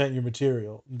 99% your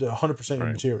material, 100% your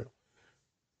material.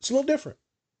 It's a little different.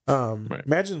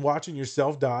 Imagine watching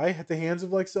yourself die at the hands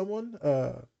of like someone.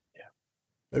 That'd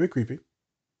be creepy.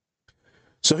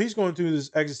 So he's going through this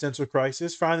existential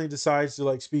crisis, finally decides to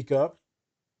like speak up,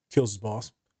 kills his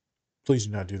boss. Please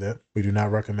do not do that. We do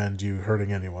not recommend you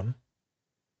hurting anyone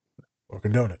or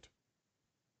condone it.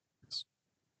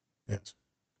 Yes.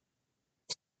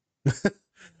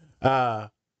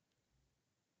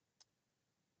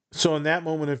 So in that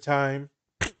moment of time,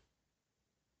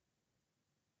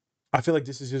 I feel like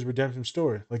this is his redemption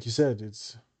story. Like you said,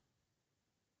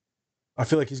 I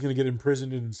feel like he's going to get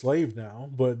imprisoned and enslaved now,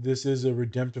 but this is a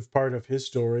redemptive part of his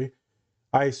story.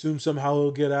 I assume somehow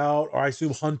he'll get out, or I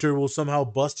assume Hunter will somehow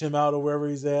bust him out or wherever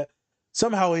he's at.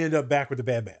 Somehow he end up back with the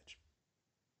Bad Batch.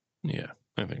 Yeah,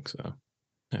 I think so.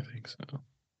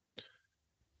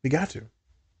 We got to.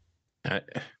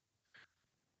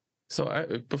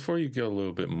 Before you go a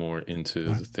little bit more into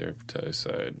the therapeutic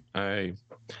side, I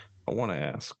want to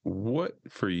ask, what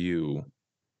for you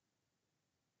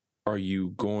are you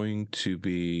going to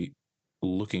be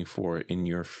looking for in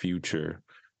your future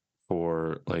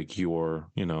for like your,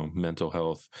 mental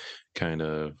health kind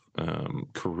of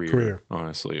career,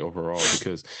 honestly, overall?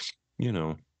 Because,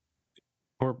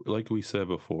 or like we said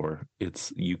before,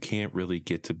 you can't really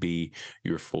get to be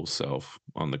your full self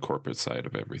on the corporate side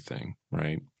of everything,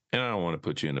 right? And I don't want to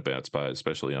put you in a bad spot,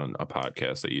 especially on a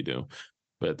podcast that you do.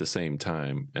 But at the same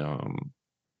time,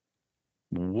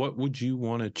 what would you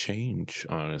want to change,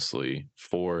 honestly,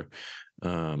 for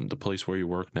the place where you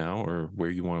work now or where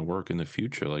you want to work in the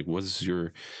future? Like, where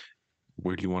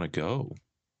do you want to go?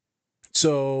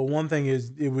 So one thing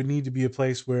is it would need to be a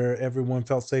place where everyone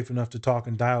felt safe enough to talk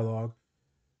and dialogue.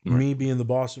 Right. Me being the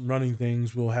boss and running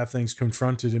things will have things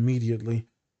confronted immediately.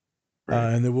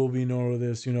 Right. And there will be no of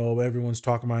this, everyone's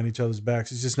talking behind each other's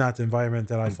backs. It's just not the environment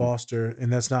that I foster.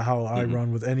 And that's not how I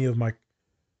run with any of my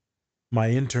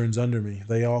interns under me.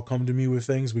 They all come to me with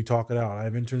things. We talk it out. I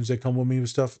have interns that come with me with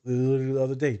stuff literally the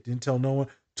other day. Didn't tell no one.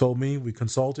 Told me. We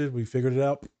consulted. We figured it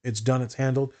out. It's done. It's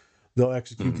handled. They'll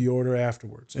execute the order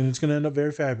afterwards. And it's going to end up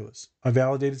very fabulous. I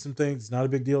validated some things. It's not a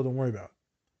big deal. Don't worry about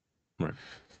it. Right.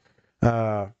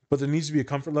 But there needs to be a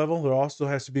comfort level. There also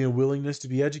has to be a willingness to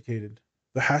be educated.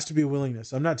 There has to be a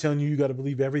willingness. I'm not telling you got to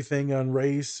believe everything on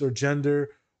race or gender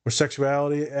or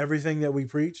sexuality, everything that we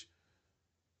preach.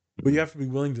 But you have to be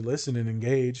willing to listen and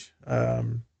engage.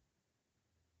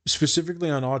 Specifically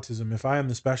on autism, if I am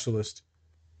the specialist,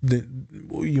 then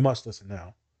you must listen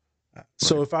now.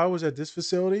 So if I was at this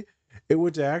facility, it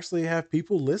would to actually have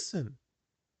people listen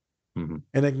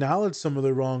and acknowledge some of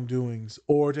their wrongdoings,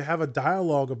 or to have a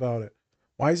dialogue about it.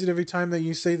 Why is it every time that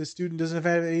you say the student doesn't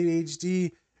have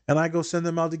ADHD and I go send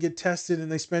them out to get tested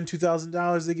and they spend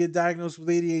 $2,000, they get diagnosed with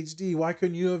ADHD? Why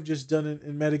couldn't you have just done it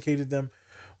and medicated them?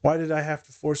 Why did I have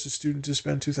to force a student to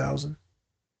spend $2,000?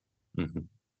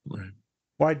 Right.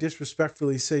 Why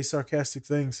disrespectfully say sarcastic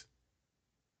things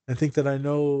and think that I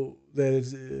know that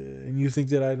it's, and you think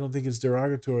that I don't think it's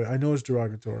derogatory? I know it's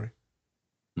derogatory.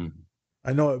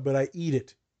 I know it, but I eat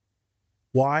it.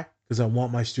 Why? Because I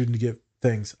want my student to get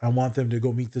things. I want them to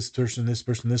go meet this person, this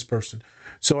person, this person.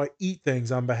 So I eat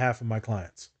things on behalf of my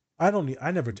clients. I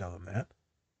never tell them that.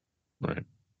 Right.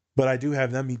 But I do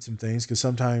have them eat some things, because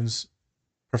sometimes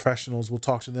professionals will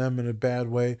talk to them in a bad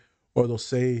way, or they'll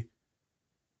say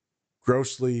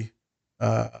grossly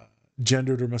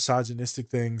gendered or misogynistic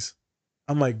things.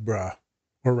 I'm like, bruh,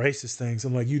 or racist things.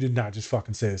 I'm like, you did not just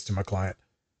fucking say this to my client.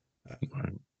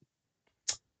 Right.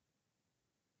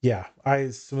 Yeah,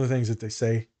 some of the things that they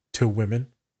say to women,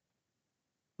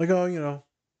 like, oh,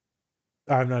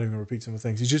 I'm not even gonna repeat some of the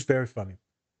things. It's just very funny.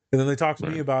 And then they talk to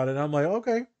me about it, and I'm like,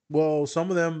 okay, well,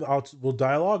 some of them will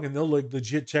dialogue, and they'll like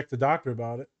legit check the doctor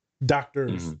about it.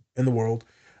 Doctors in the world.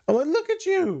 I'm like, look at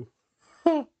you.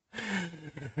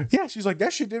 Yeah, she's like,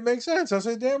 that shit didn't make sense. I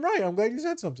said, damn right. I'm glad you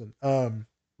said something.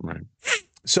 Right.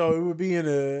 So it would be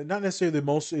in not necessarily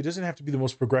it doesn't have to be the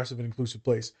most progressive and inclusive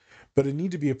place, but it need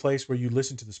to be a place where you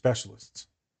listen to the specialists.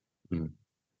 And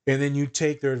then you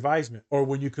take their advisement, or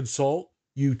when you consult,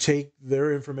 you take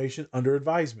their information under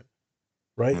advisement,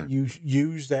 right? You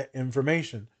use that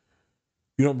information.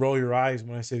 You don't roll your eyes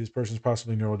when I say this person's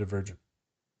possibly neurodivergent.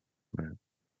 Right.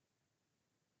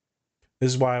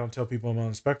 This is why I don't tell people I'm on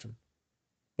the spectrum.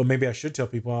 But maybe I should tell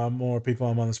people I'm on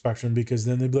the spectrum, because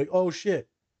then they'd be like, oh shit.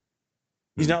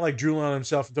 He's not like drooling on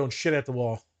himself and throwing shit at the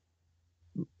wall.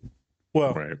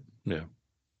 Well, right. Yeah.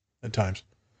 At times.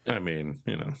 I mean,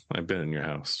 I've been in your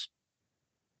house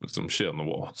with some shit on the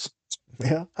walls.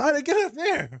 Yeah. How'd it get up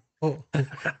there? Oh.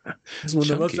 It's one of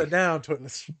them upside down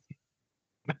toilets.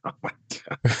 Oh my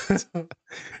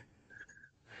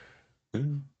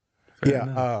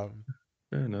God.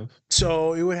 Fair enough.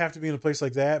 So it would have to be in a place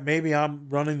like that. Maybe I'm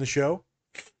running the show.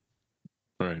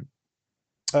 Right.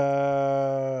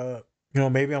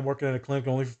 Maybe I'm working at a clinic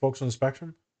only for folks on the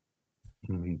spectrum.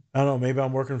 I don't know. Maybe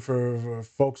I'm working for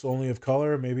folks only of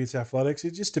color. Maybe it's athletics.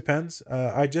 It just depends.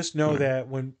 I just know that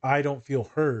when I don't feel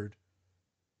heard,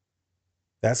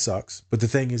 that sucks. But the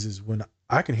thing is when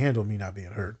I can handle me not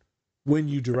being heard. When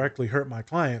you directly hurt my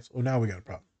clients, now we got a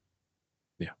problem.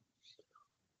 Yeah.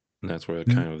 And that's where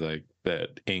kind of like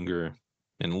that anger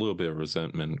and a little bit of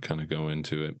resentment kind of go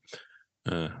into it.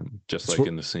 Just That's like what-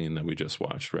 in the scene that we just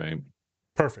watched, right?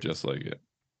 Perfect. Just like it,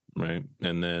 right?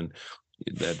 And then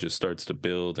that just starts to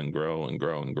build and grow and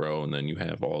grow and grow, and then you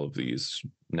have all of these.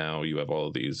 Now you have all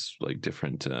of these like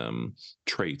different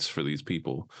traits for these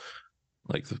people,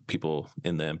 like the people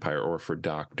in the Empire, or for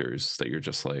doctors that you're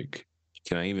just like,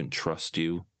 can I even trust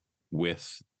you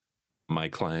with my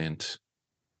client?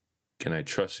 Can I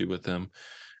trust you with them?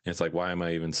 And it's like, why am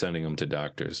I even sending them to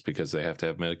doctors? Because they have to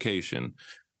have medication.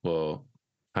 Well,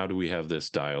 how do we have this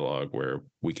dialogue where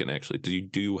we can actually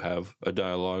do you have a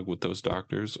dialogue with those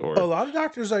doctors, A or lot of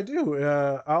doctors I do,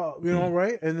 Hmm.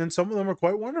 right? And then some of them are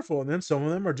quite wonderful, and then some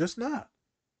of them are just not.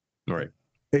 right?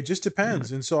 It just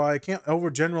depends. And so I can't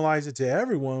overgeneralize it to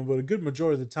everyone, but a good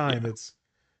majority of the time, Yeah.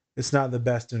 it's not the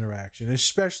best interaction,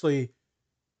 especially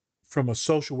from a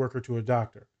social worker to a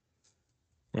doctor.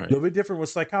 A Right. little bit different with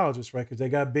psychologists, right? Because they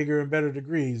got bigger and better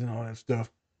degrees and all that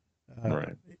stuff.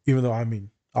 Right. Even though, I mean,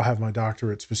 I'll have my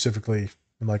doctorate specifically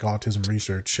in like autism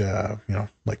research,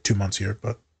 like 2 months here.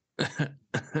 But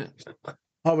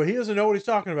but he doesn't know what he's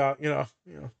talking about.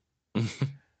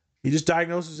 He just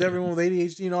diagnoses everyone with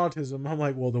ADHD and autism. I'm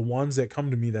like, well, the ones that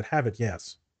come to me that have it,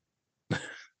 yes.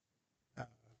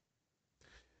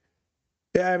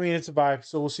 Yeah, I mean, it's a vibe,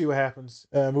 so we'll see what happens.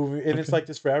 Moving, and it's Okay. like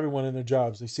this for everyone in their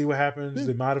jobs. They see what happens, Yeah.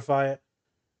 they modify it.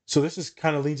 So this is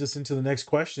kind of leads us into the next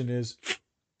question: is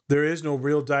there is no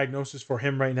real diagnosis for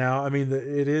him right now? I mean,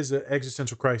 it is an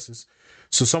existential crisis.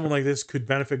 So someone like this could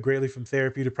benefit greatly from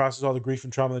therapy to process all the grief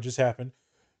and trauma that just happened,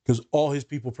 because all his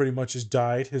people pretty much just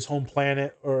died. His home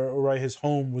planet, or right, his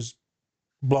home was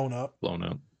blown up. Blown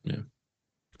up. Yeah.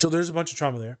 So there's a bunch of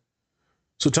trauma there.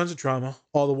 So tons of trauma,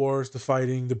 all the wars, the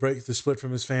fighting, the split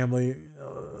from his family,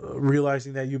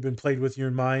 realizing that you've been played with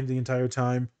your mind the entire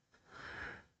time,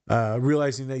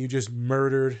 realizing that you just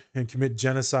murdered and commit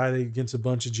genocide against a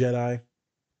bunch of Jedi.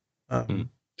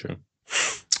 True.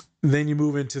 Then you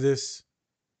move into this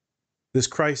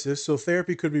crisis. So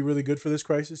therapy could be really good for this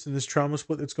crisis and this trauma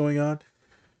split that's going on.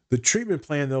 The treatment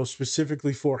plan, though,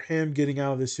 specifically for him getting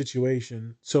out of this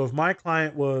situation. So if my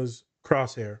client was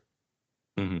Crosshair,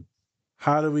 Mhm.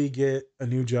 how do we get a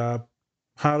new job?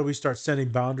 How do we start setting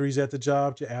boundaries at the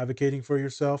job to advocating for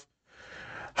yourself?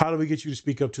 How do we get you to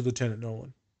speak up to Lieutenant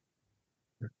Nolan?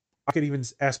 I could even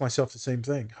ask myself the same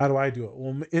thing. How do I do it?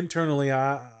 Well, internally,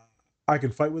 I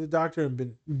can fight with the doctor and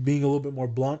been being a little bit more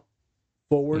blunt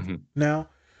forward Mhm. now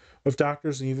with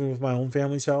doctors and even with my own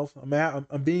family's health.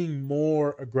 I'm being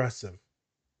more aggressive,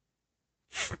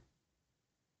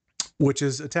 which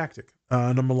is a tactic.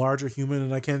 And I'm a larger human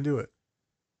and I can do it.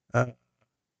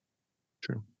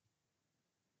 True.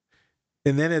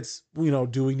 And then it's,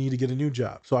 do we need to get a new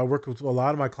job? So I work with a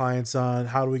lot of my clients on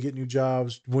how do we get new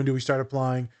jobs? When do we start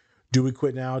applying? Do we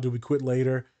quit now? Do we quit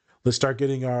later? Let's start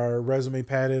getting our resume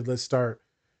padded. Let's start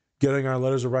getting our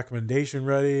letters of recommendation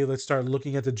ready. Let's start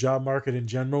looking at the job market in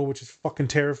general, which is fucking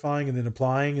terrifying, and then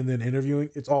applying and then interviewing.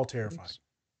 It's all terrifying,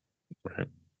 Right.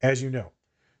 as you know.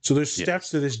 So there's Yes. steps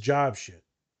to this job shit.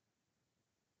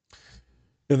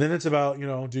 And then it's about,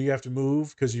 do you have to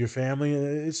move because of your family?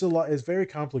 It's a lot. It's very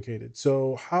complicated.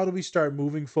 So how do we start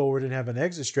moving forward and have an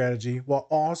exit strategy while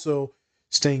also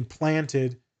staying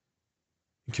planted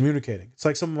and communicating? It's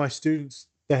like some of my students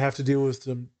that have to deal with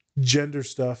some gender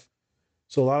stuff.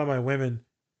 So a lot of my women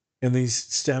in these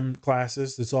STEM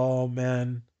classes, it's all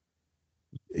men.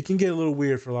 It can get a little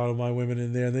weird for a lot of my women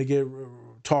in there. And they get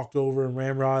talked over and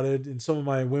ramrodded. And some of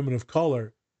my women of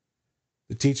color,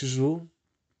 the teachers will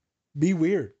be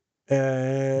weird.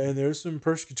 And there's some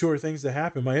persecutory things that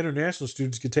happen. My international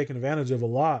students get taken advantage of a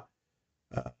lot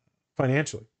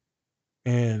financially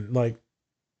and like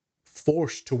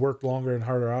forced to work longer and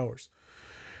harder hours.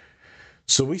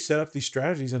 So we set up these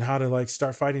strategies on how to like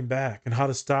start fighting back and how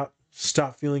to stop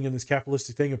feeling in this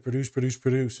capitalistic thing of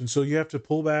produce. And so you have to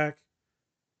pull back,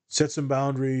 set some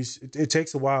boundaries. It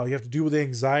takes a while. You have to deal with the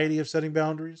anxiety of setting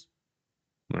boundaries.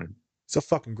 Right. It's a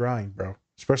fucking grind, bro.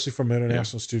 Especially from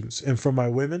international students. And for my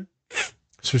women,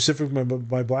 specifically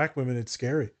my black women, it's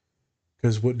scary.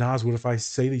 Because what if I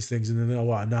say these things and then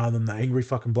now I'm the angry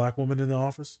fucking black woman in the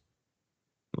office?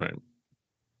 Right.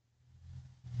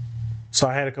 So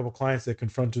I had a couple clients that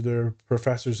confronted their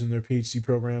professors in their PhD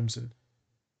programs and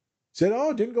said, "Oh,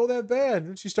 it didn't go that bad." And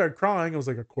then she started crying. I was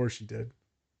like, "Of course she did."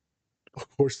 Of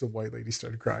course the white lady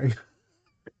started crying.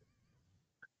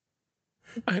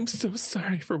 I'm so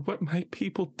sorry for what my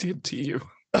people did to you.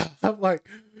 I'm like,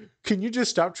 "Can you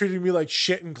just stop treating me like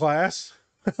shit in class?"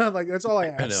 Like, that's all I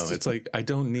asked. I know. It's like, I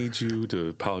don't need you to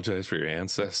apologize for your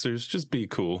ancestors. Just be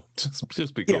cool.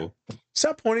 Just be cool.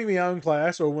 Stop pointing me out in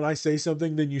class, or when I say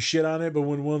something, then you shit on it. But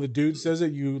when one of the dudes says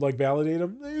it, you like validate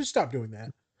them. Stop doing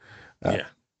that. Yeah.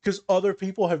 because other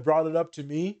people have brought it up to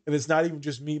me, and it's not even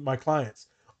just me, my clients.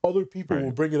 Other people will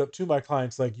Right. bring it up to my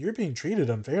clients, like, you're being treated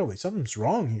unfairly. Something's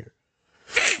wrong here.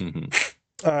 Hmm.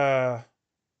 I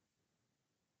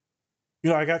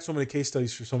got so many case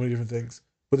studies for so many different things.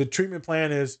 But the treatment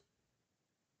plan is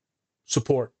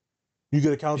support. You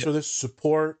get a counselor, this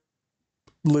support,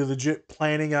 legit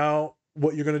planning out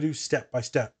what you're going to do step by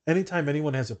step. Anytime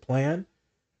anyone has a plan,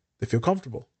 they feel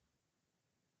comfortable.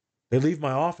 They leave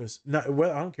my office. I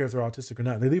don't care if they're autistic or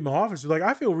not. They leave my office. They're like,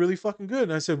 I feel really fucking good.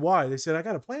 And I said, why? They said, I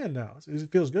got a plan now. I said,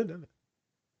 it feels good, doesn't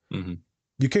it? Hmm.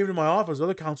 You came to my office,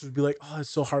 other counselors would be like, oh, it's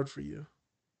so hard for you.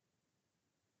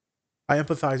 I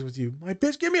empathize with you. My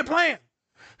bitch, give me a plan.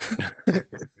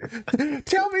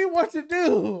 Tell me what to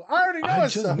do. I already know I it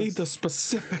just sucks. need the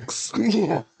specifics.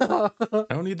 Yeah. I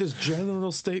don't need this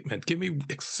general statement. Give me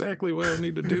exactly what I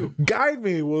need to do. Guide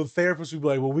me. Well, therapists would be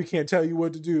like, well, we can't tell you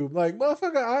what to do. I'm like,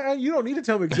 motherfucker, you don't need to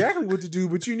tell them exactly what to do,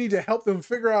 but you need to help them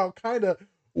figure out kind of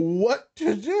what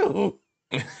to do.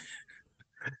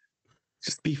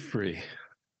 Just be free.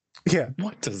 Yeah.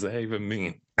 What does that even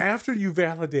mean? After you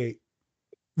validate,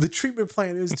 the treatment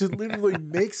plan is to literally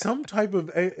make some type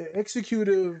of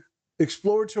executive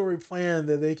exploratory plan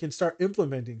that they can start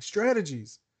implementing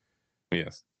strategies,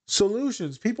 Yes.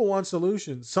 solutions. People want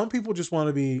solutions. Some people just want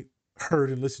to be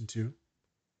heard and listened to.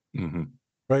 Hmm.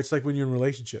 Right? It's like when you're in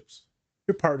relationships.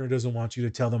 Your partner doesn't want you to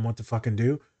tell them what to fucking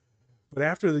do. But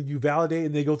after you validate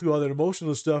and they go through all that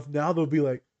emotional stuff, now they'll be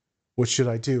like, what should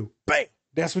I do? Bang!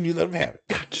 That's when you let them have it.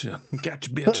 Gotcha,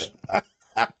 bitch.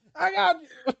 I got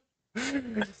you.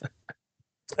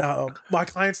 My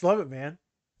clients love it, man.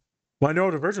 My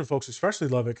neurodivergent folks especially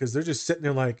love it because they're just sitting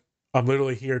there like, I'm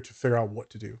literally here to figure out what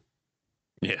to do.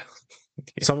 Yeah.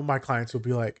 Some of my clients will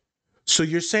be like, so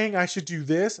you're saying I should do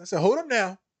this? I said, hold up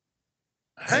now.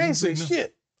 I ain't saying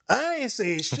shit. I ain't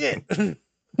saying shit.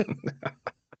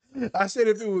 I said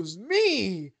if it was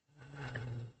me,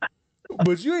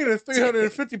 but you ain't a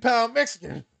 350-pound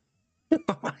Mexican.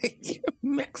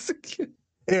 Mexican.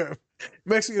 Yeah,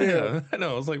 Mexican. Yeah, I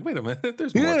know. I was like, wait a minute.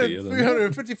 There's You're more to a you than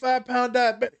that. 355-pound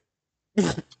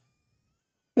diabetic.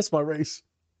 That's my race.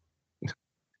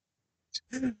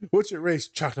 What's your race?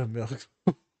 Chocolate milk.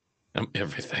 I'm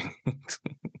everything.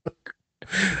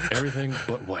 Everything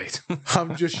but white.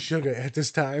 I'm just sugar at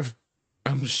this time.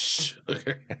 I'm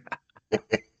sugar.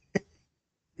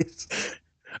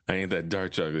 I ain't that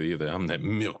dark chocolate either. I'm that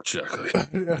milk chocolate.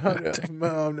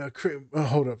 I'm not cream. Oh,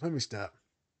 hold up. Let me stop.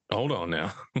 Hold on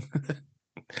now.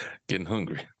 Getting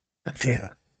hungry. Yeah.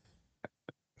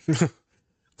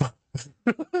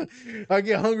 I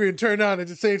get hungry and turn on at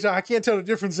the same time. I can't tell the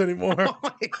difference anymore.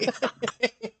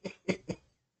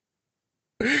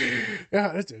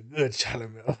 Yeah, that's a good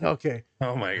chocolate milk. Okay.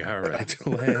 Oh my god! All right,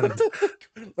 land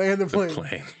Land the the plane.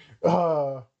 plane.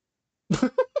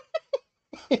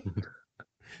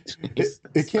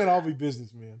 It can't all be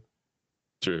business, man.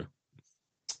 True.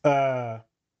 We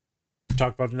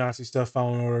talked about the Nazi stuff,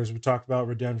 following orders. We talked about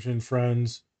redemption,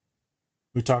 friends.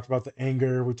 We talked about the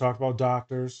anger. We talked about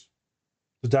doctors.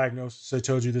 The diagnosis. I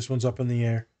told you this one's up in the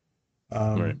air.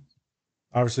 Right.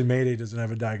 Obviously, Mayday doesn't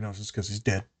have a diagnosis because he's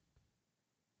dead.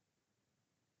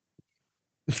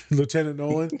 Lieutenant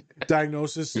Nolan,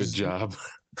 diagnosis. Good job.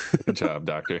 Good job,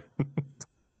 doctor.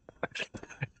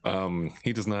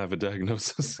 He does not have a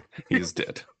diagnosis. He is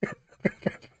dead.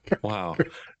 Wow.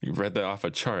 You read that off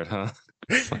a chart, huh?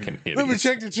 Fucking idiot. Let me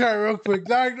check the chart real quick.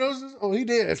 Diagnosis? Oh, he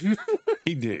did.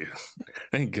 He did.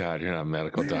 Thank God you're not a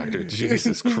medical doctor.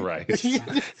 Jesus Christ.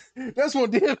 That's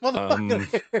what did,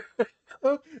 motherfucker.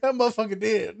 That motherfucker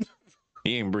did.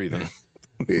 He ain't breathing.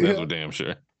 Yeah. That's for damn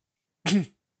sure.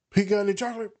 He got any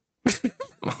chocolate?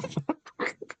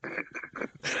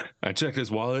 I checked his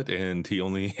wallet and he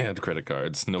only had credit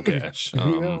cards, no cash.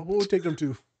 Yeah, we'll take them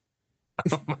too.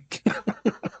 Oh my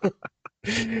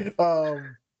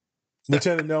God.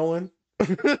 Lieutenant Nolan.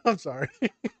 I'm sorry.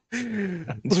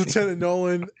 Lieutenant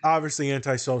Nolan, obviously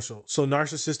antisocial. So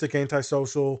narcissistic,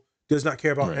 antisocial, does not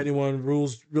care about Right. anyone,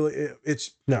 rules really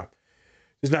does not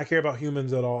care about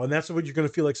humans at all. And that's what you're going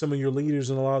to feel like some of your leaders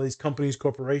in a lot of these companies,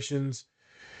 corporations,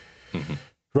 Mhm.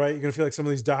 right? You're going to feel like some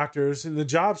of these doctors, and the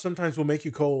job sometimes will make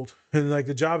you cold. And like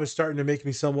the job is starting to make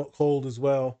me somewhat cold as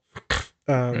well.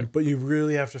 Right. But you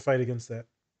really have to fight against that.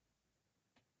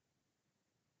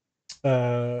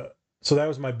 So that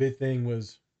was my big thing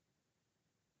was,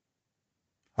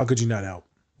 how could you not help?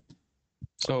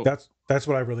 So That's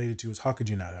what I related to is how could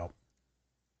you not help?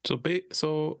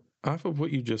 So off of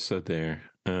what you just said there,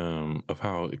 of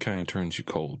how it kind of turns you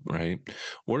cold, right?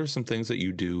 What are some things that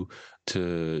you do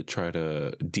to try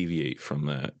to deviate from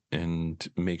that and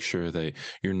make sure that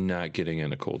you're not getting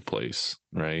in a cold place,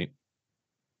 right?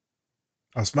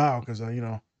 I smile because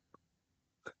I've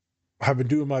been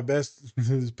doing my best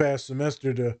this past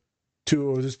semester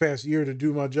or this past year to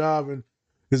do my job and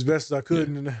as best as I could,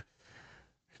 and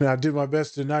I did my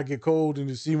best to not get cold and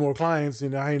to see more clients,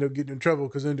 and I ended up getting in trouble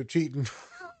because I ended up cheating.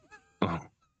 Oh,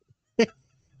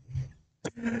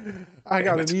 I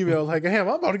got an email like, "Hey, I'm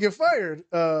about to get fired."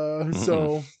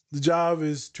 So the job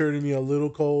is turning me a little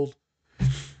cold.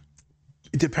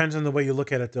 It depends on the way you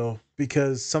look at it, though,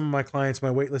 because some of my clients,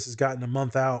 my wait list has gotten a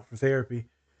month out for therapy.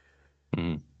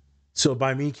 mm, So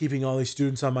by me keeping all these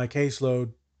students on my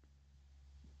caseload,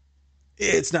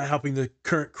 it's not helping the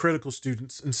current critical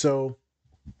students. And so,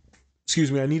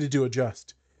 excuse me, I needed to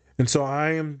adjust. And so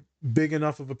I am big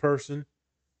enough of a person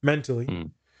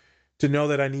mentally to know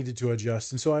that I needed to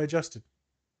adjust. And so I adjusted.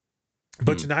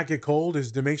 But to not get cold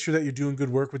is to make sure that you're doing good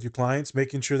work with your clients,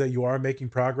 making sure that you are making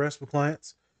progress with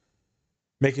clients,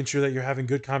 making sure that you're having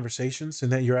good conversations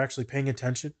and that you're actually paying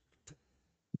attention.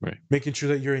 right, Making sure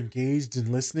that you're engaged and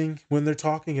listening when they're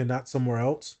talking and not somewhere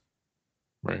else.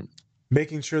 right.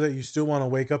 Making sure that you still want to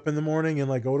wake up in the morning and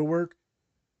like go to work.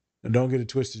 And don't get it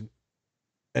twisted.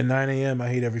 At 9 a.m., I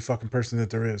hate every fucking person that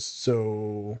there is.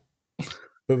 So,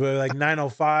 but like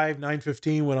 9:05,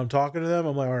 9:15, when I'm talking to them,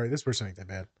 I'm like, all right, this person ain't that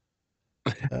bad.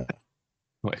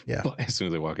 Wait, Yeah. As soon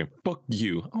as I walk in, fuck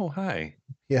you. Oh, hi.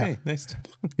 Yeah. Hey, nice to.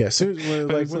 Yeah. Soon as,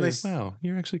 like when they, wow,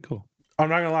 you're actually cool. I'm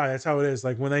not gonna lie, that's how it is.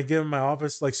 Like when they give them my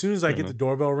office, like soon as I Fair get the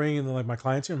doorbell ring and then like my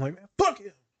clients here, I'm like, man, fuck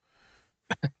you.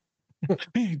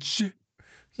 Hey, shit.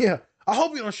 Yeah. I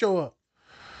hope you don't show up.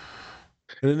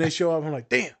 And then they show up, I'm like,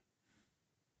 damn.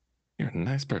 You're a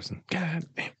nice person. God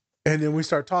damn. And then we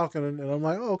start talking, and I'm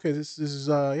like, oh, okay, this is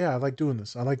yeah, I like doing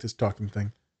this. I like this talking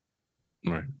thing.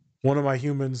 Right. One of my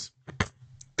humans, a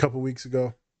couple weeks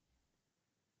ago,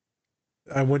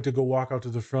 I went to go walk out to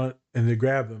the front and they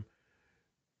grabbed them.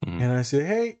 Mhm. And I said,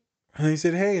 hey. And they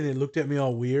said, hey. And they looked at me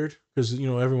all weird because,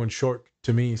 everyone's short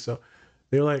to me. So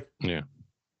they were like, Yeah.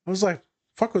 I was like,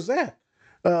 fuck was that?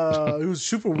 It was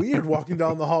super weird walking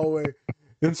down the hallway.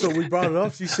 And so we brought it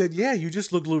up. She said, yeah, you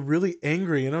just look really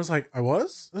angry. And I was like, I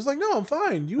was like, no, I'm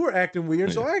fine. You were acting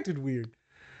weird. So I acted weird.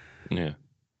 Yeah.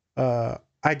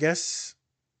 I guess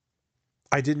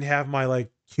I didn't have my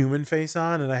like human face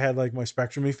on, and I had like my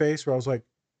spectrumy face where I was like,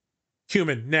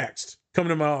 human, next, come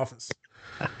to my office.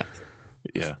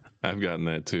 Yeah. I've gotten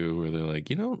that too, where they're like,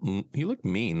 you look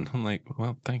mean. I'm like,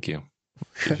 well, thank you.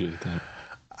 Appreciate that.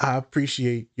 I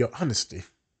appreciate your honesty.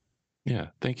 Yeah.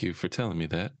 Thank you for telling me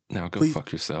that. Now go Please-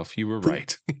 fuck yourself. You were please-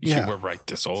 right. yeah. You were right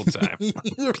this whole time. You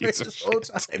were Piece right of this whole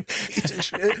shit. time. Piece of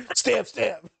shit. Stab.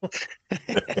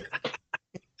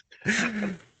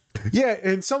 Yeah,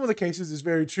 in some of the cases it's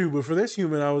very true, but for this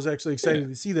human, I was actually excited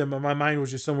to see them, and my mind was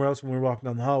just somewhere else when we were walking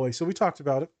down the hallway. So we talked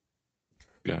about it,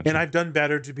 Gotcha. and I've done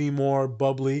better to be more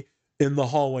bubbly in the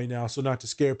hallway now, so not to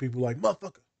scare people like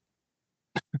motherfucker.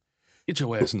 Get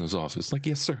your ass in this office. Like,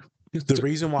 yes, sir. Yes, The sir.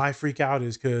 reason why I freak out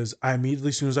is because I immediately,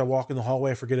 as soon as I walk in the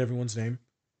hallway, I forget everyone's name,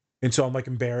 and so I'm like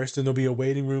embarrassed, and there'll be a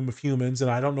waiting room of humans,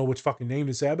 and I don't know which fucking name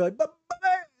to say. I'll be like,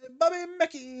 Bobby,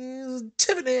 Mickey,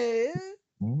 Tiffany.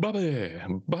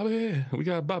 Bobby, we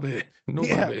got Bobby. No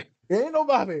Yeah. Bobby. Ain't no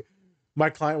Bobby. My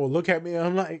client will look at me and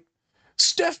I'm like,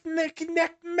 Steph Nick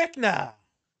Mechna.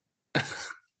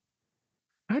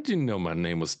 How'd you know my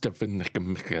name was Stephen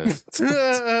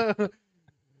Nikamika?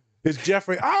 It's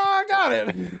Jeffrey. Oh, I got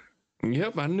it.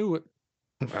 Yep, I knew it.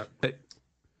 So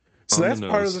On that's the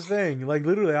part of nose. the thing. Like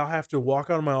literally, I'll have to walk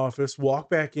out of my office, walk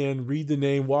back in, read the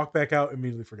name, walk back out,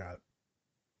 immediately forgot it.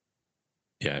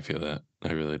 Yeah, I feel that.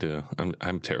 I really do.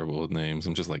 I'm terrible with names.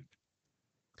 I'm just like,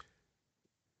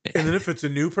 And then if it's a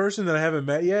new person that I haven't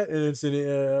met yet, and it's an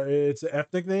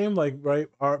ethnic name, like right,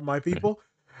 my people,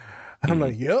 I'm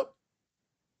like, yep,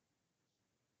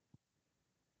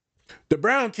 the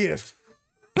brown kid.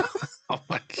 oh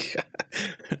my god,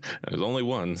 there's only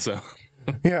one. So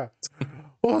Yeah.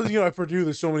 Well, I Purdue,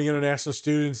 there's so many international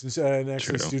students and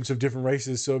actually True. students of different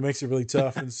races, so it makes it really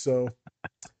tough. And so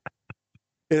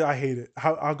I hate it.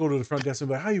 I'll go to the front desk and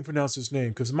be like, how you pronounce this name?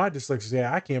 Because my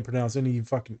dyslexia, I can't pronounce any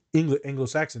fucking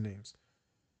Anglo-Saxon names.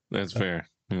 that's fair.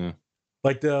 Yeah.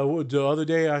 Like the other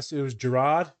day, I said it was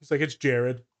Gerard. He's like, it's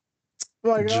Jared.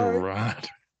 I'm like, all right.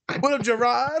 Gerard. What up,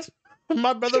 Gerard?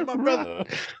 My brother.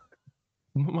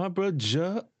 My brother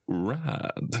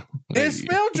Gerard. It's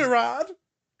spelled Gerard.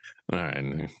 All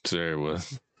right, sure it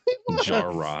was.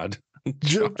 Jarrod.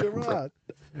 Gerard.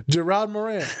 Gerard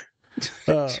Moran.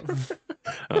 Oh,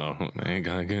 I ain't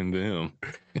gonna get into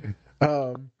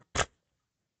him.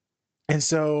 And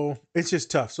so it's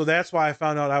just tough. So that's why I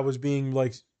found out I was being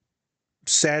like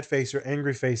sad face or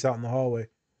angry face out in the hallway.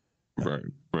 Right.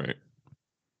 It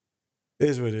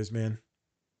is what it is, man.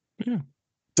 Yeah.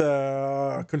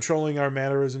 controlling our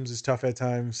mannerisms is tough at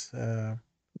times.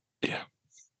 Yeah.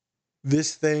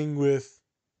 This thing with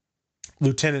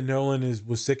Lieutenant Nolan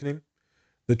was sickening.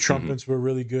 The trumpets were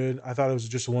really good. I thought it was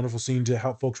just a wonderful scene to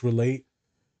help folks relate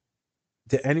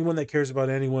to anyone that cares about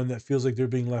anyone that feels like they're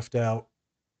being left out.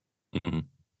 Mm-hmm.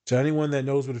 To anyone that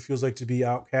knows what it feels like to be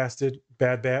outcasted,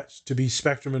 Bad Batch, to be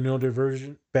Spectrum and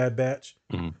Neurodivergent, Bad Batch,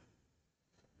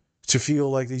 to feel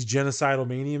like these genocidal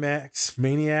maniacs,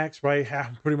 right?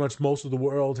 Pretty much most of the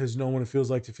world has known what it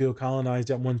feels like to feel colonized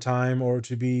at one time or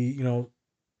to be,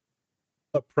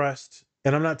 oppressed.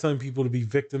 And I'm not telling people to be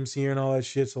victims here and all that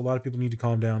shit. So a lot of people need to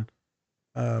calm down.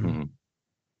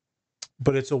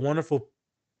 But it's a wonderful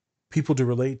people to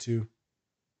relate to.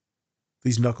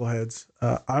 These knuckleheads.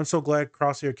 I'm so glad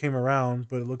Crosshair came around,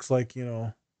 but it looks like,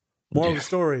 more of a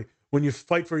story. When you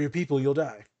fight for your people, you'll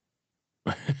die.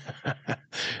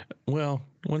 Well,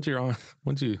 once you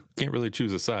can't really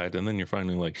choose a side, and then you're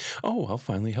finally like, oh, I'll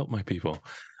finally help my people.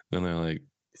 Then they're like,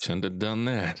 shouldn't have done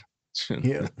that.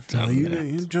 Yeah,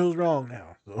 you chose wrong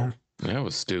now. So that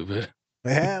was stupid.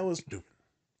 That was stupid.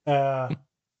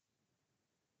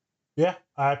 Yeah,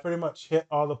 I pretty much hit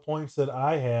all the points that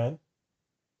I had.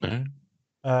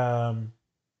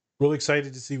 Really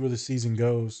excited to see where the season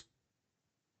goes.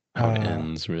 How it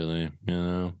ends, really,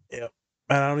 Yep. And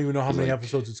I don't even know how many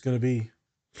episodes it's going to be.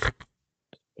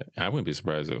 I wouldn't be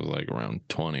surprised if it was like around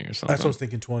 20 or something. That's what I was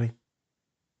thinking, 20.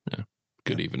 Yeah,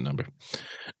 good even number.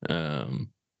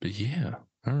 But yeah,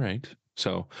 all right.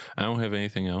 So I don't have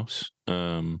anything else.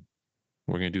 We're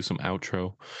gonna do some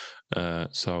outro.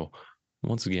 So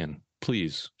once again,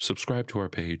 please subscribe to our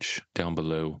page down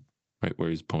below, right where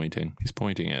he's pointing. He's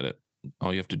pointing at it.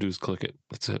 All you have to do is click it.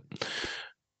 That's it.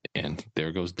 And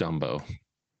there goes Dumbo.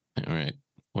 All right.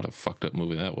 What a fucked up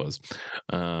movie that was.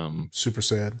 Super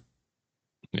sad.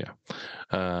 Yeah.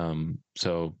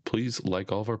 So please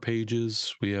like all of our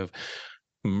pages. We have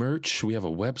merch. We have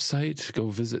a website. Go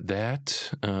visit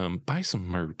that. Buy some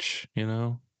merch.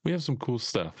 We have some cool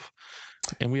stuff,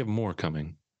 and we have more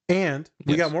coming. And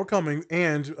we got more coming.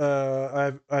 And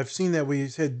I've seen that we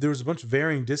said there was a bunch of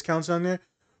varying discounts on there.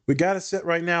 We got it set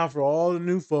right now for all the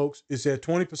new folks. It's at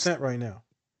 20% right now.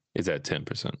 It's at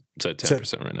 10%. It's at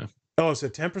 10% right now. Oh, it's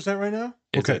at 10% right now?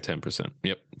 It's at 10%.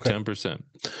 Yep, okay. 10%.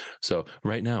 So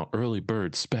right now, early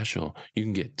bird special, you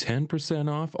can get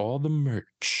 10% off all the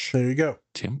merch. There you go.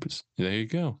 10%. There you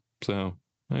go. So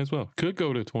might as well. Could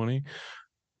go to 20,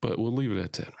 but we'll leave it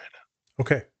at 10 right now.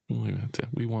 Okay. We'll leave it at 10.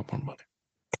 We want more money.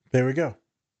 There we go.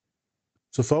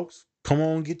 So folks, come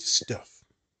on, get your stuff.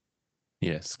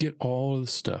 Yes, get all of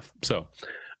the stuff. So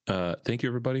thank you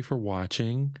everybody for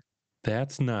watching.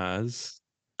 That's Nas.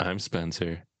 I'm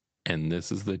Spencer. And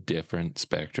this is the Different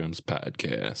Spectrums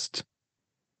podcast.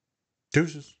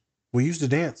 Deuces. We used to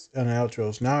dance on the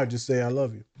outros. Now I just say I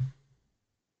love you.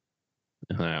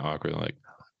 And I awkwardly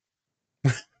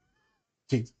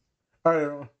Jeez. All right,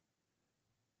 everyone.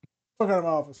 Fuck out of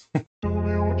my office.